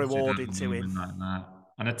more rewarding to him. Like that.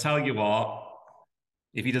 And I tell you what,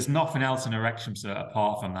 if he does nothing else in a Wrexham shirt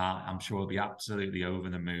apart from that, I'm sure he'll be absolutely over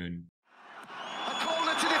the moon. A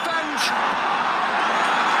corner to defend.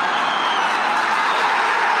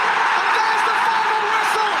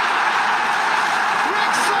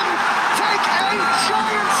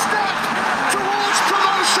 Giant step towards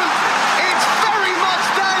promotion. It's very much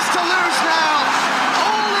theirs to lose now.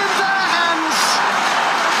 All in their hands.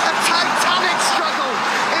 A titanic struggle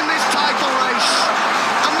in this title race.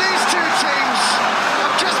 And these two teams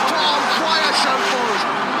have just put on quite a show for us.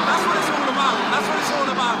 That's what it's all about. That's what it's all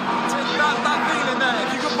about. That feeling there,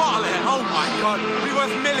 if you could bottle it, oh my God, it'd be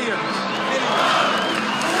worth millions.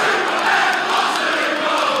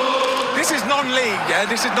 This is non-league, yeah?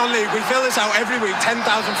 This is non-league. We fill this out every week, 10,000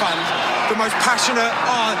 fans. The most passionate.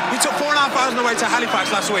 We took 4,500 away to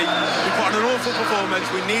Halifax last week. We put on an awful performance.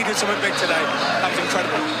 We needed something big today. That was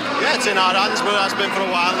incredible. Yeah, it's in our hands, but it has been for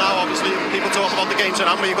a while now. Obviously, people talk about the games in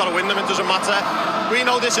hand, but you've got to win them. It doesn't matter. We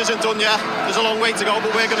know this isn't done yet. There's a long way to go,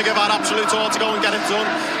 but we're going to give our absolute all to go and get it done.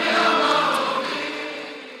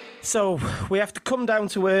 So we have to come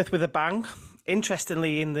down to earth with a bang.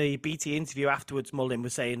 Interestingly, in the BT interview afterwards, Mullin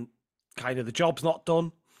was saying, kind of the job's not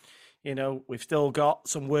done. We've still got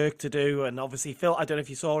some work to do. And obviously, Phil, I don't know if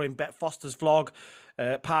you saw in Bet Foster's vlog,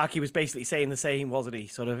 Parky was basically saying the same, wasn't he?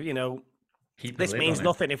 Sort of, this means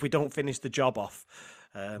nothing if we don't finish the job off.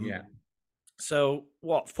 Yeah. So,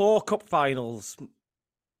 4 cup finals,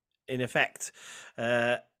 in effect,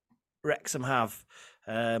 Wrexham have.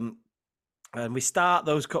 And we start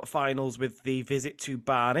those cup finals with the visit to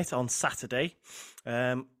Barnet on Saturday.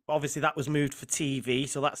 Obviously, that was moved for TV,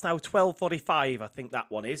 so that's now 12:45. I think that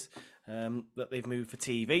one is that they've moved for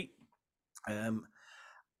TV.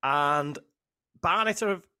 And Barnet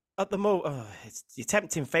are at the moment. It's you're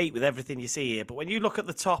tempting fate with everything you see here. But when you look at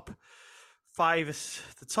the top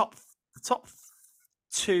 5, the top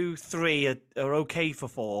 2, 3 are okay for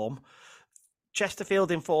form.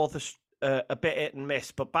 Chesterfield in 4th, a bit hit and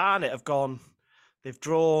miss, but Barnet have gone They've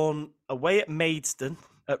drawn away at Maidstone,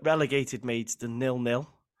 at relegated Maidstone,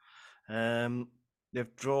 0-0.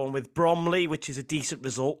 They've drawn with Bromley, which is a decent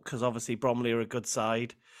result because obviously Bromley are a good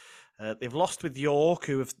side. They've lost with York,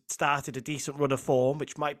 who have started a decent run of form,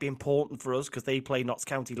 which might be important for us because they play Notts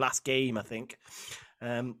County last game, I think.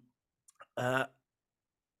 And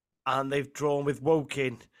they've drawn with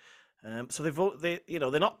Woking. So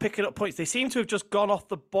they're not picking up points. They seem to have just gone off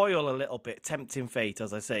the boil a little bit, tempting fate,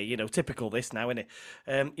 as I say. Typical this now, isn't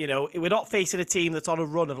it? We're not facing a team that's on a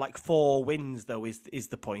run of like 4 wins, though, is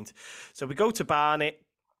the point. So we go to Barnet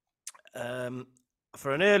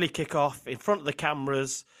for an early kickoff in front of the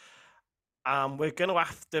cameras, and we're going to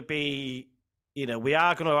have to be. We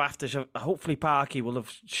are going to have to, hopefully Parky will have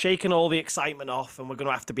shaken all the excitement off and we're going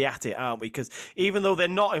to have to be at it, aren't we? Because even though they're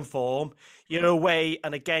not in form, you're away,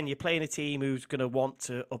 and again, you're playing a team who's going to want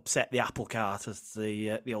to upset the apple cart, as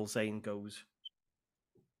the old saying goes.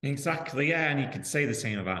 Exactly, yeah, and you could say the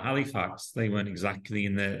same about Halifax. They weren't exactly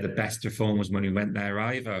in the best of forms when we went there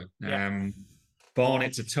either. Yeah.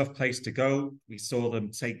 Barnet's a tough place to go. We saw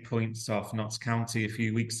them take points off Notts County a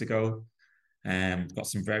few weeks ago. Got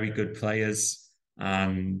some very good players,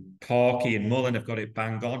 and Parky and Mullen have got it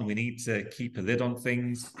bang on. We need to keep a lid on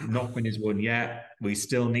things. Nothing is won yet. We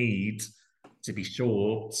still need to be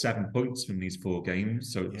sure 7 points from these 4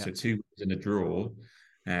 games, so 2 wins and a draw.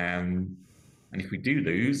 And if we do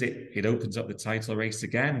lose, it opens up the title race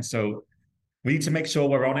again. So we need to make sure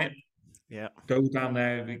we're on it. Yeah, go down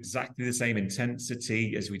there with exactly the same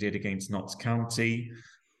intensity as we did against Notts County.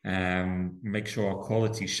 Make sure our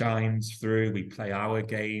quality shines through. We play our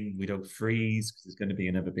game. We don't freeze because there's going to be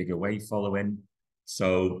another big away following.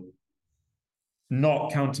 So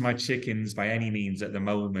not counting my chickens by any means at the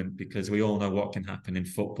moment, because we all know what can happen in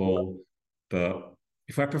football. But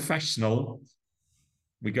if we're professional,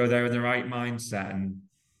 we go there in the right mindset and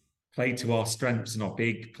play to our strengths, and our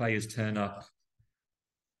big players turn up,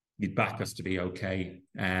 you'd back us to be okay.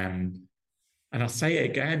 And I'll say it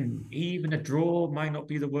again, even a draw might not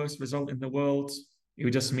be the worst result in the world. It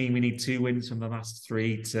would just mean we need 2 wins from the last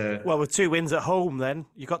 3 to... Well, with 2 wins at home then,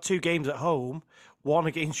 you've got 2 games at home, one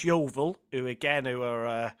against Yeovil, who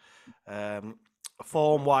are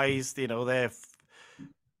form-wise, they've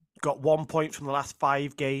got 1 point from the last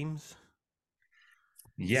 5 games.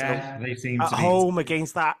 Yeah, so they seem at to be... home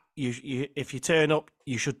against that, you if you turn up,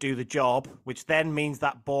 you should do the job, which then means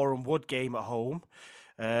that Boreham Wood game at home...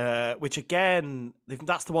 which again,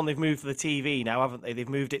 that's the one they've moved for the TV now, haven't they? They've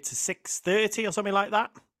moved it to 6:30 or something like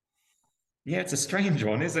that. Yeah, it's a strange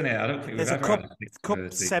one, isn't it? I don't think there's we've a ever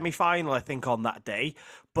cup semi-final, I think, on that day,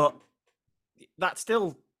 but there's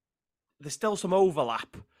still some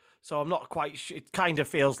overlap. So I'm not quite sure. It kind of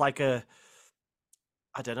feels like a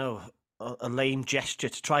lame gesture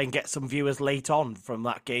to try and get some viewers late on from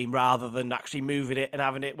that game rather than actually moving it and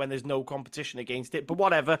having it when there's no competition against it. But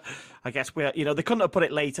whatever, I guess they couldn't have put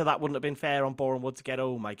it later. That wouldn't have been fair on Boreham Wood to get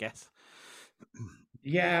home, I guess.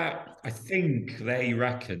 Yeah, I think they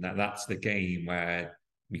reckon that that's the game where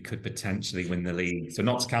we could potentially win the league. So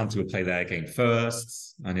Notts County will play their game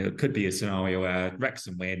first, and it could be a scenario where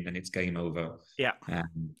Wrexham win and it's game over. Yeah.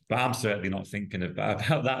 But I'm certainly not thinking about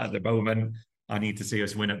that at the moment. I need to see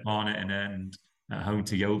us win at Barnet and then at home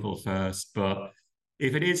to Yeovil first. But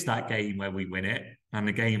if it is that game where we win it and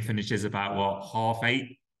the game finishes about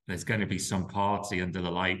 8:30, there's going to be some party under the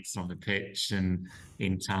lights on the pitch and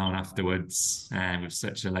in town afterwards with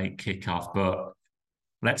such a late kickoff. But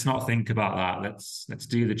let's not think about that. Let's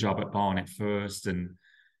do the job at Barnet first. And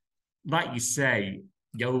like you say,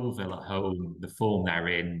 Yeovil at home, the form they're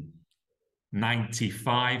in,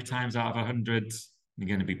 95 times out of 100, you're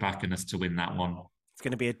going to be backing us to win that one. It's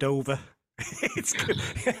going to be a Dover. It's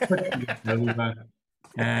Dover.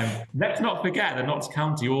 Let's not forget that Notts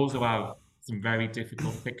County also have some very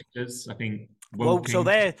difficult fixtures. I think. So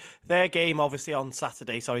their game obviously on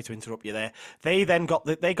Saturday. Sorry to interrupt you there. They then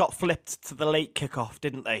got flipped to the late kickoff,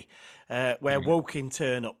 didn't they? Where Woking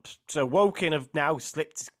turn up. So Woking have now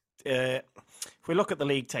slipped. If we look at the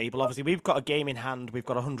league table, obviously we've got a game in hand. We've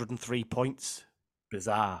got 103 points.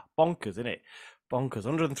 Bizarre, bonkers, isn't it? Bonkers.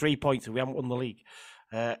 103 points, and we haven't won the league.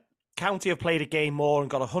 County have played a game more and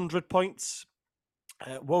got 100 points.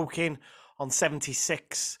 Woking on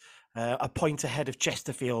 76. A point ahead of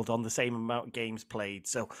Chesterfield on the same amount of games played.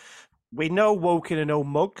 So we know Woking are no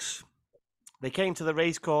mugs. They came to the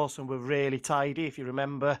racecourse and were really tidy, if you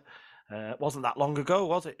remember. It wasn't that long ago,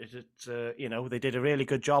 was it? They did a really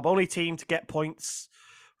good job. Only team to get points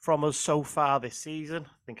from us so far this season.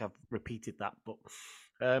 I think I've repeated that, but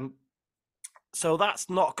So that's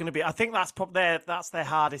not going to be. I think that's that's their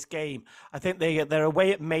hardest game. I think they're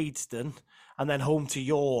away at Maidstone and then home to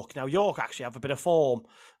York. Now York actually have a bit of form.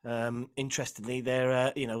 Interestingly,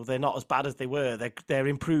 they're they're not as bad as they were. They're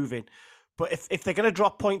improving. But if they're going to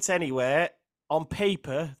drop points anywhere on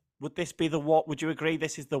paper, would this be the what? Would you agree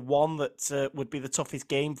this is the one that would be the toughest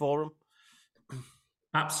game for them?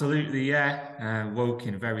 Absolutely, yeah.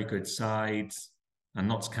 Woking, very good side. And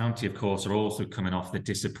Notts County, of course, are also coming off the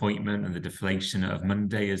disappointment and the deflation of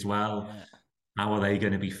Monday as well. Yeah. How are they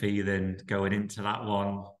going to be feeling going into that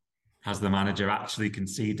one? Has the manager actually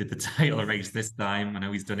conceded the title race this time? I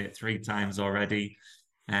know he's done it 3 times already.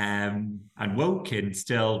 And Woking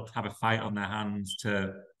still have a fight on their hands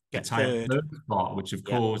to get third spot, which of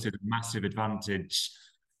course is a massive advantage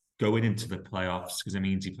going into the playoffs because it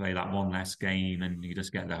means you play that one less game and you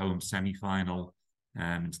just get the home semi-final.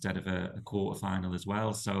 Instead of a quarter-final as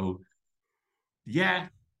well. So, yeah,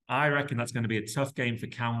 I reckon that's going to be a tough game for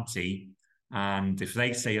County. And if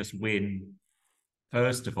they say us win,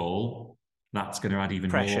 first of all, that's going to add even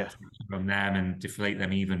more pressure from them and deflate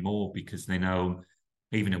them even more because they know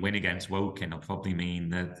even a win against Woking will probably mean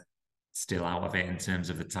they're still out of it in terms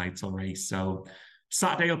of the title race. So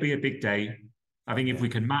Saturday will be a big day. I think if we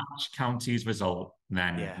can match County's result,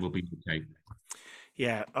 then we'll be okay.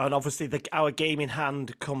 Yeah, and obviously our game in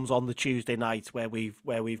hand comes on the Tuesday night where we've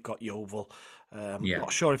got Yeovil.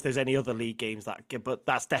 Not sure if there's any other league games but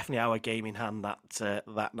that's definitely our game in hand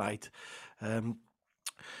that night.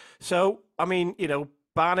 So I mean,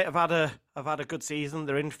 Barnet have had a good season.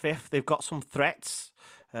 They're in 5th. They've got some threats.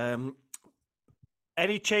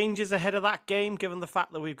 Any changes ahead of that game, given the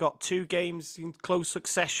fact that we've got 2 games in close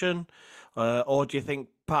succession? Or do you think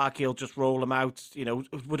Parky will just roll them out?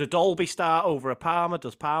 Would a Dalby start over a Palmer?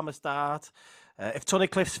 Does Palmer start? If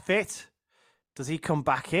Tunnicliffe's fit, does he come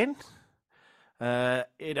back in?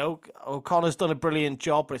 O'Connor's done a brilliant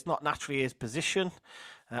job, but it's not naturally his position.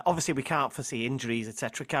 Obviously, we can't foresee injuries,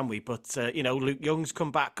 etc., can we? But, Luke Young's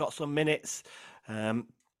come back, got some minutes.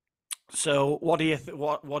 So what do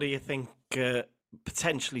you think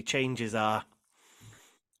potentially changes are,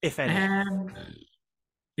 if any?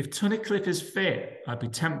 If Tunnicliffe is fit, I'd be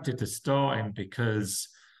tempted to start him because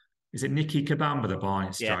is it Nicky Kabamba, the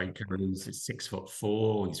Barnet striker, who's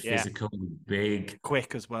 6'4", he's physical, big,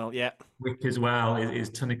 quick as well. Yeah, quick as well. Is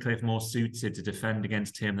Tunnicliffe more suited to defend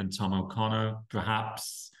against him than Tom O'Connor?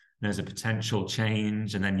 Perhaps there's a potential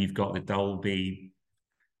change, and then you've got the Dalby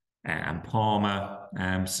and Palmer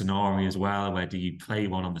scenario as well. Where do you play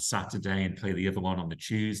one on the Saturday and play the other one on the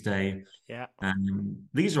Tuesday? Yeah.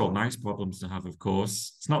 These are all nice problems to have, of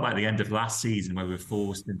course. It's not like the end of last season where we were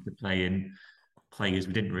forced into playing players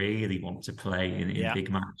we didn't really want to play in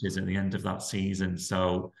big matches at the end of that season.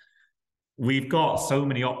 So we've got so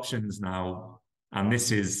many options now. And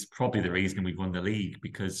this is probably the reason we've won the league,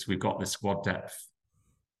 because we've got the squad depth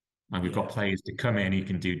and we've got players to come in who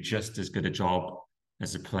can do just as good a job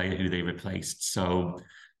as a player who they replaced. So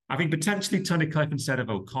I think potentially Tunnicliffe instead of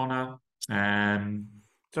O'Connor.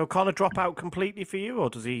 So O'Connor drop out completely for you, or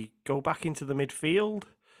does he go back into the midfield?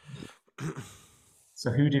 So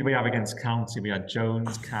who did we have against County? We had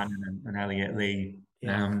Jones, Cannon and Elliot Lee.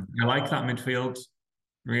 I like that midfield.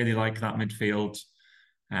 Really like that midfield.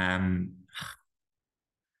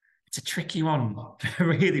 It's a tricky one. I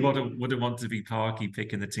really wouldn't want to be Parky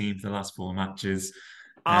picking the team for the last 4 matches.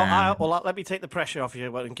 Let me take the pressure off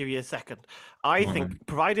you and give you a second. I think,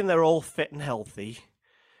 providing they're all fit and healthy,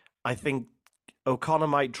 I think O'Connor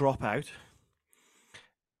might drop out.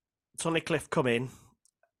 Tunnicliffe come in,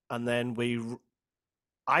 and then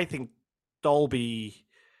I think Dalby.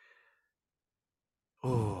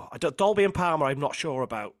 Dalby and Palmer, I'm not sure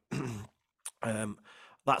about.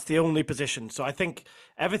 That's the only position. So I think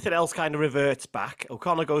everything else kind of reverts back.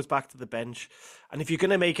 O'Connor goes back to the bench. And if you're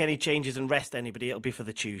going to make any changes and rest anybody, it'll be for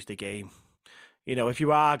the Tuesday game. If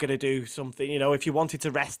you are going to do something, if you wanted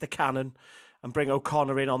to rest the Cannon and bring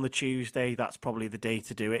O'Connor in on the Tuesday, that's probably the day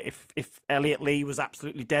to do it. If Elliot Lee was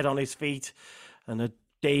absolutely dead on his feet and a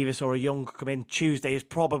Davis or a Young come in, Tuesday is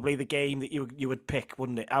probably the game that you would pick,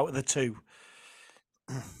 wouldn't it, out of the 2?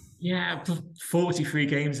 Yeah, 43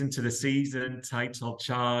 games into the season, title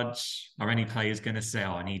charge. Are any players going to say,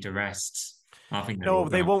 I need a rest? I think no,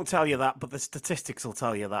 they won't tell you that, but the statistics will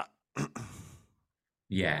tell you that.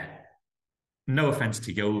 Yeah. No offence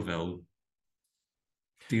to Yeovil.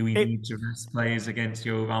 Do we need to rest players against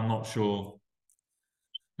Yeovil? I'm not sure.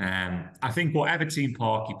 I think whatever team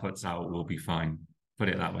Parky puts out will be fine. Put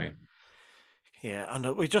it that way. Yeah,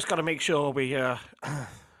 and we've just got to make sure we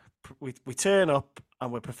turn up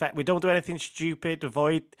and we're perfect. We don't do anything stupid.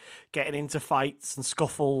 Avoid getting into fights and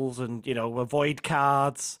scuffles, and avoid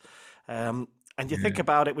cards. And you think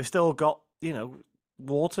about it, we've still got,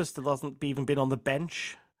 Waters still hasn't even been on the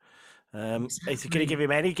bench. Is he going to give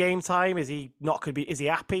him any game time? Is he not going to be? Is he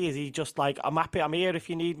happy? Is he just like, I'm happy, I'm here if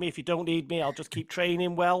you need me. If you don't need me, I'll just keep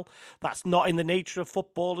training well. That's not in the nature of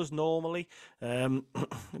footballers normally.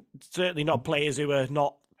 Certainly not players who are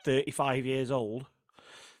not 35 years old.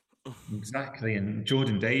 Exactly, and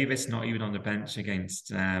Jordan Davis not even on the bench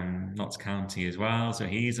against Notts County as well, so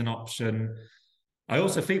he's an option. I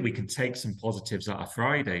also think we can take some positives out of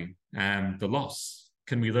Friday. The loss.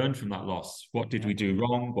 Can we learn from that loss? What did we do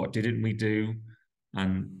wrong? What didn't we do?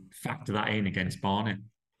 And factor that in against Barnet.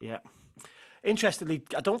 Yeah. Interestingly,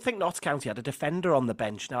 I don't think Notts County had a defender on the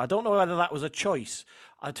bench. Now, I don't know whether that was a choice.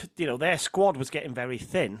 Their squad was getting very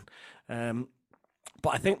thin.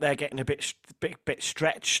 But I think they're getting a bit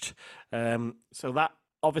stretched. So that,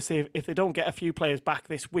 obviously, if they don't get a few players back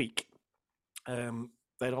this week, then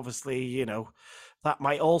obviously, that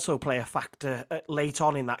might also play a factor late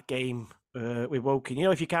on in that game with Woking.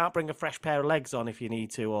 If you can't bring a fresh pair of legs on if you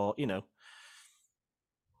need to, or, Yeah.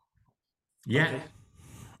 Okay.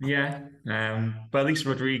 Yeah. But at least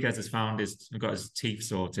Rodriguez has got his teeth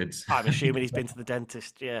sorted. I'm assuming he's been to the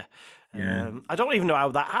dentist, yeah. Yeah. I don't even know how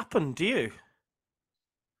that happened, do you?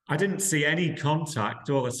 I didn't see any contact.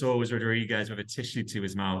 All I saw was Rodriguez with a tissue to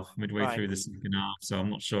his mouth midway Right. through the second half. So I'm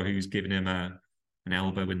not sure who's giving him an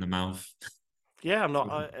elbow in the mouth. Yeah, I'm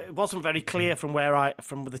not. It wasn't very clear from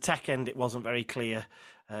the tech end. It wasn't very clear.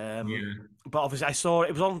 But obviously,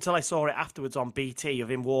 it was until I saw it afterwards on BT of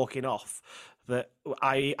him walking off that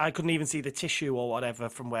I couldn't even see the tissue or whatever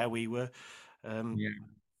from where we were.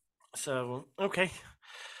 So okay.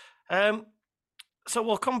 So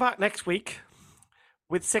we'll come back next week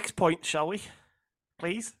with 6 points, shall we?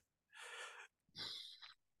 Please.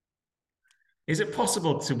 Is it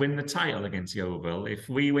possible to win the title against Yeovil? If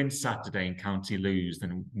we win Saturday and County lose,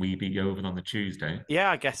 then we beat Yeovil on the Tuesday?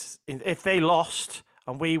 Yeah, I guess if they lost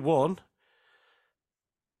and we won,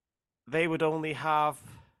 they would only have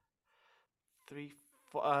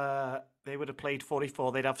they would have played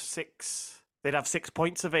 44. They'd have 6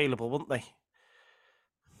 points available, wouldn't they?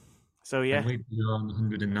 So yeah. And we'd be on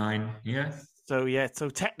 109, yeah. So yeah, so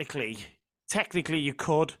technically you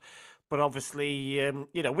could. But obviously,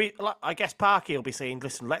 I guess Parky will be saying,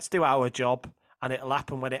 listen, let's do our job and it'll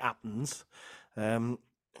happen when it happens.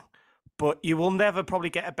 But you will never probably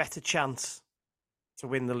get a better chance to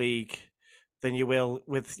win the league than you will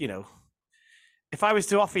with, if I was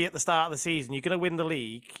to offer you at the start of the season, you're going to win the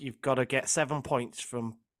league, you've got to get 7 points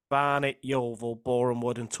from Barnet, Yeovil, Boreham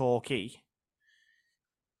Wood and Torquay.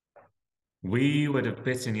 We would have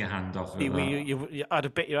bitten your hand off. I'd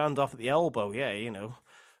have bit your hand off at the elbow, yeah,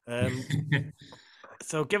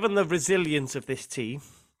 So given the resilience of this team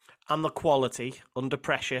and the quality under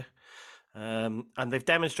pressure, and they've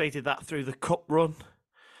demonstrated that through the cup run,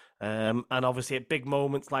 and obviously at big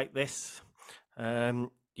moments like this,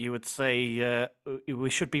 you would say we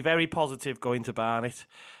should be very positive going to Barnet.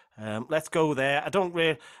 Let's go there.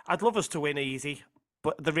 I'd love us to win easy,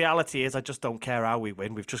 but the reality is I just don't care how we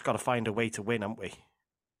win. We've just got to find a way to win, haven't we?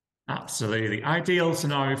 Absolutely. Ideal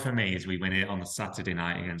scenario for me is we win it on the Saturday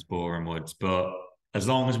night against Boreham Wood. But as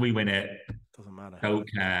long as we win it, doesn't matter. Don't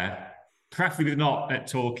care. Preferably not at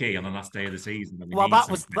Torquay on the last day of the season. Well, that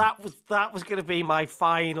was going to be my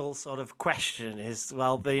final sort of question. Is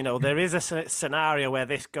there is a scenario where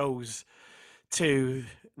this goes to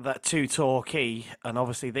Torquay, and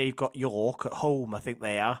obviously they've got York at home. I think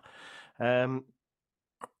they are, and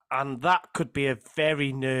that could be a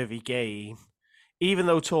very nervy game. Even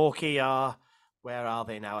though Torquay are, where are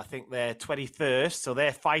they now? I think they're 21st, so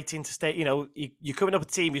they're fighting to stay. You're coming up a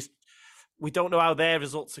team who's, we don't know how their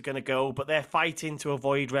results are going to go, but they're fighting to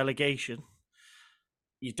avoid relegation.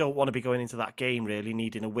 You don't want to be going into that game really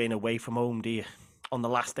needing a win away from home, do you? On the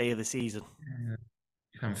last day of the season.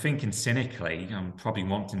 If I'm thinking cynically, I'm probably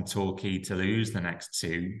wanting Torquay to lose the next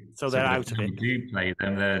 2. So they're out of it. If we do play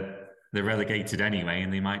them, they're relegated anyway,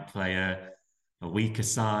 and they might play a weaker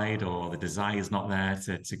side, or the desire's not there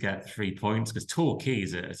to get 3 points, because Torquay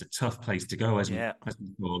is a tough place to go, as we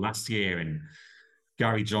saw last year. And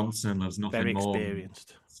Gary Johnson loves nothing more than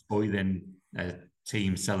spoiling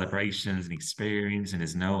team celebrations and experience and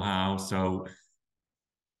his know-how. So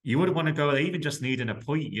you wouldn't want to go there even just needing a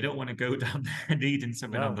point. You don't want to go down there needing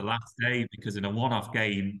something on the last day, because in a one-off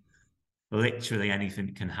game, literally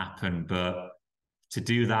anything can happen. But to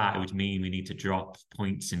do that, it would mean we need to drop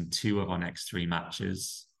points in 2 of our next 3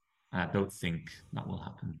 matches. I don't think that will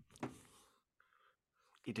happen.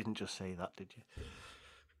 You didn't just say that, did you?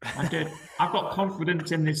 I did. I've got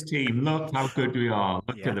confidence in this team. Look how good we are.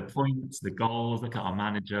 Look at the points, the goals. Look at our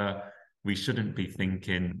manager. We shouldn't be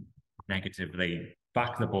thinking negatively.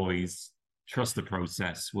 Back the boys, trust the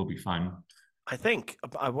process, we'll be fine. I think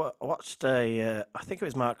I watched I think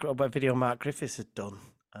it was a video Mark Griffiths had done,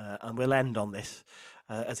 and we'll end on this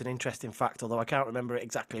as an interesting fact, although I can't remember it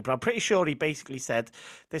exactly, but I'm pretty sure he basically said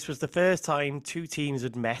this was the first time two teams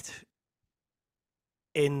had met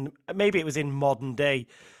maybe it was in modern day,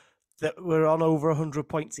 that were on over 100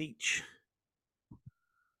 points each.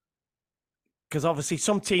 Because obviously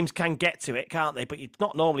some teams can get to it, can't they? But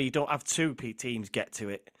not normally, you don't have two teams get to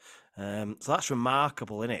it. So that's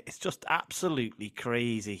remarkable, isn't it? It's just absolutely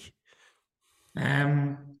crazy.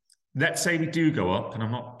 Let's say we do go up, and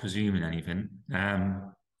I'm not presuming anything.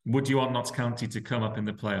 Would you want Notts County to come up in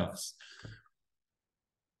the playoffs?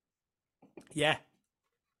 Yeah.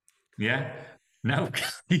 Yeah? No?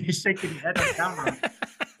 You're shaking your head on camera.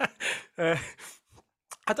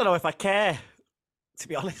 I don't know if I care, to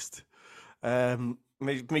be honest. My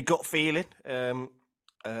gut feeling.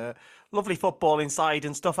 Lovely football inside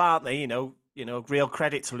and stuff, aren't they? You know, real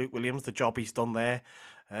credit to Luke Williams, the job he's done there.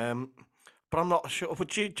 But I'm not sure.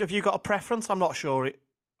 Have you got a preference? I'm not sure it.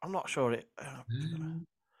 I'm going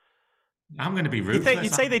to be ruthless.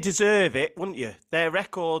 You'd say they deserve it, wouldn't you? Their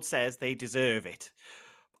record says they deserve it.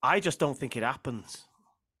 I just don't think it happens.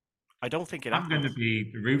 I'm going to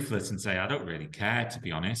be ruthless and say I don't really care, to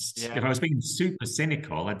be honest. Yeah. If I was being super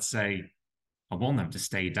cynical, I'd say I want them to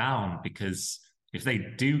stay down, because if they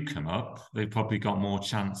do come up, they've probably got more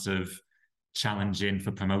chance of challenging for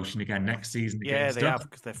promotion again next season. Yeah, they have,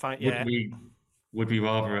 because they're fine. Yeah. Would we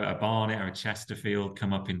rather a Barnet or a Chesterfield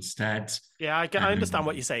come up instead? Yeah, I understand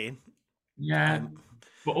what you're saying. Yeah,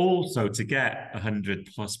 but also to get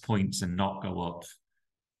 100+ points and not go up,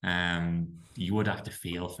 you would have to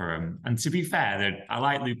feel for him. And to be fair, I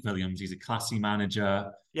like Luke Williams. He's a classy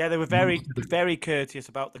manager. Yeah, they were very, very courteous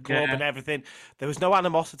about the club and everything. There was no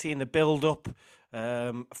animosity in the build-up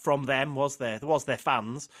from them, was there? There was their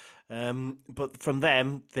fans. But from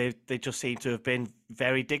them, they just seem to have been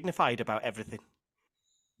very dignified about everything.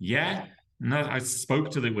 Yeah. No, I spoke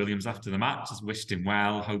to Luke Williams after the match, just wished him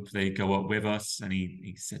well, hope they go up with us. And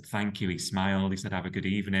he said, thank you. He smiled. He said, have a good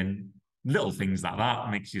evening. Little things like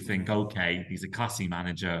that makes you think, okay, he's a classy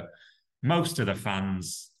manager. Most of the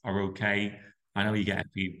fans are okay. I know you get a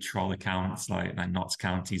few troll accounts like Notts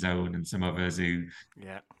County's own and some others who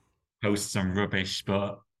post some rubbish,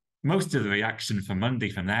 but most of the reaction for Monday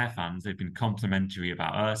from their fans, they've been complimentary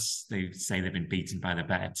about us. They say they've been beaten by the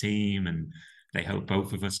better team and they hope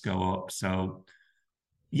both of us go up. So,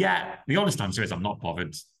 yeah, the honest answer is I'm not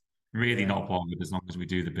bothered. Really not bothered as long as we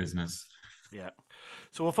do the business. Yeah.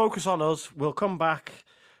 So we'll focus on us. We'll come back.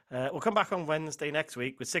 We'll come back on Wednesday next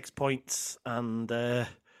week with 6 points, and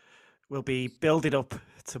we'll be building up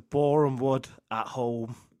to Boreham Wood at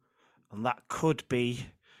home, and that could be.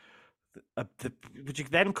 Would you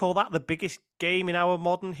then call that the biggest game in our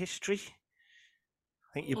modern history?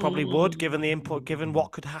 I think you probably would, given the input, given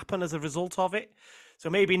what could happen as a result of it. So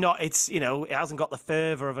maybe not. It's it hasn't got the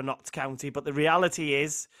fervour of a Notts County, but the reality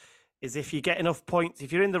is if you get enough points,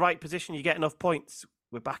 if you're in the right position, you get enough points.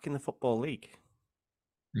 We're back in the Football League.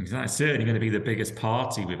 Exactly. It's certainly going to be the biggest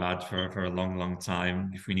party we've had for a long, long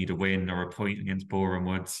time. If we need a win or a point against Boreham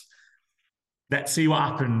Wood, let's see what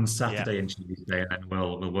happens Saturday and Tuesday, and then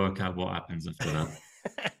we'll work out what happens after that.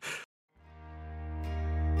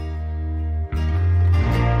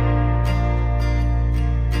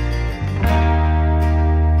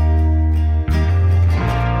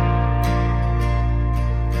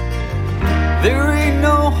 There ain't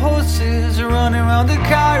no horses running around the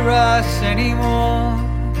Kairos anymore.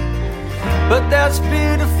 But that's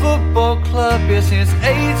been a football club here since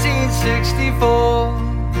 1864.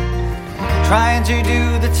 Trying to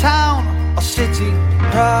do the town or city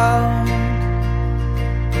proud.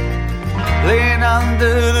 Laying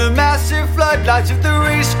under the massive floodlights of the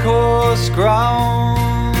racecourse ground.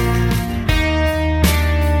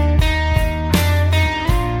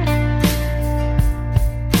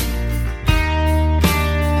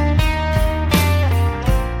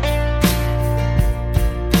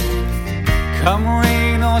 Come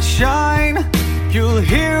rain or shine, you'll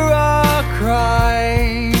hear our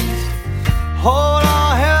cries. Hold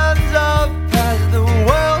our hands up as the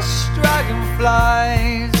Welsh dragon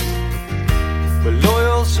flies. We're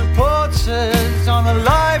loyal supporters on a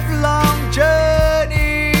lifelong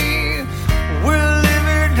journey. We'll live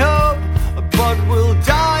in hope, but we'll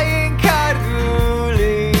die in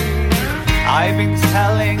Kalgoorlie. I've been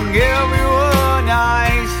telling everyone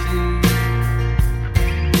I see.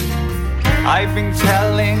 I've been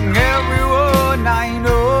telling everyone I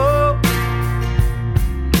know.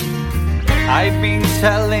 I've been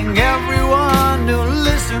telling everyone to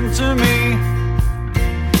listen to me.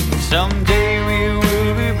 Someday we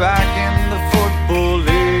will be back in the Football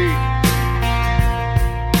League.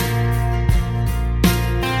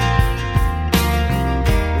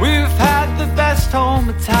 We've had the best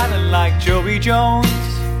home talent like Joey Jones,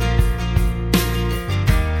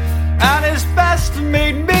 and his best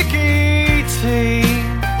mate Mickey T.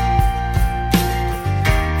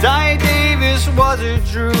 Di Davis was a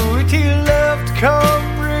druid, he loved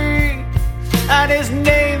Cymru, and his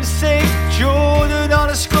namesake Jordan on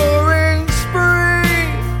a scoring spree.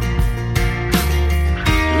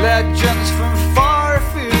 Legends from far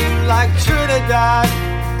afield like Trinidad.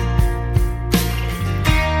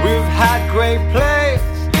 We've had great players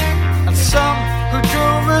and some who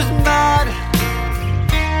drove us mad.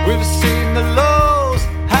 We've seen the lows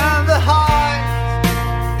and the highs,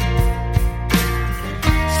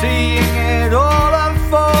 seeing it all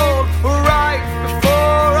unfold right before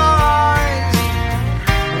our eyes.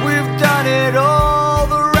 We've done it all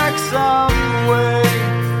the Wrexham way.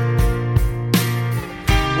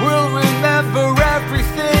 We'll remember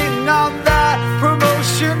everything on that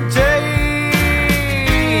promotion day.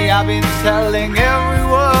 I've been telling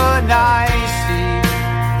everyone I see,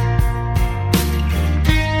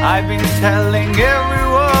 I've been telling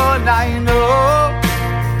everyone I know,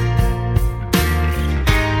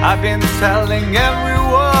 I've been telling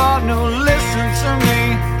everyone who listens to me.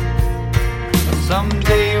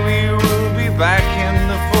 Someday we will be back in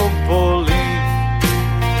the Football League.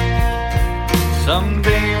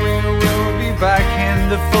 Someday we will be back in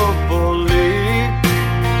the Football League.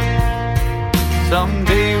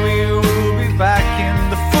 Someday we will be back in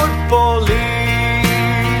the Football League.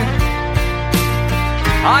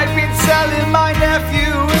 I've been telling my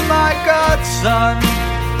nephew and my godson,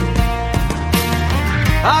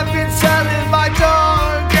 I've been telling my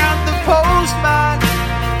dog and the postman,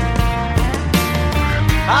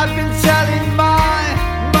 I've been telling my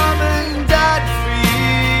mum and dad for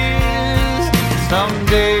years.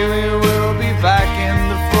 Someday we will be back in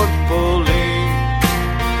the Football League.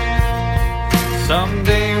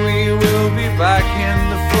 Someday we will be back in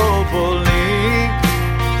the Football League.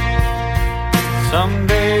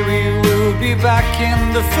 Someday we will be back in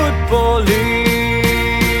the Football League.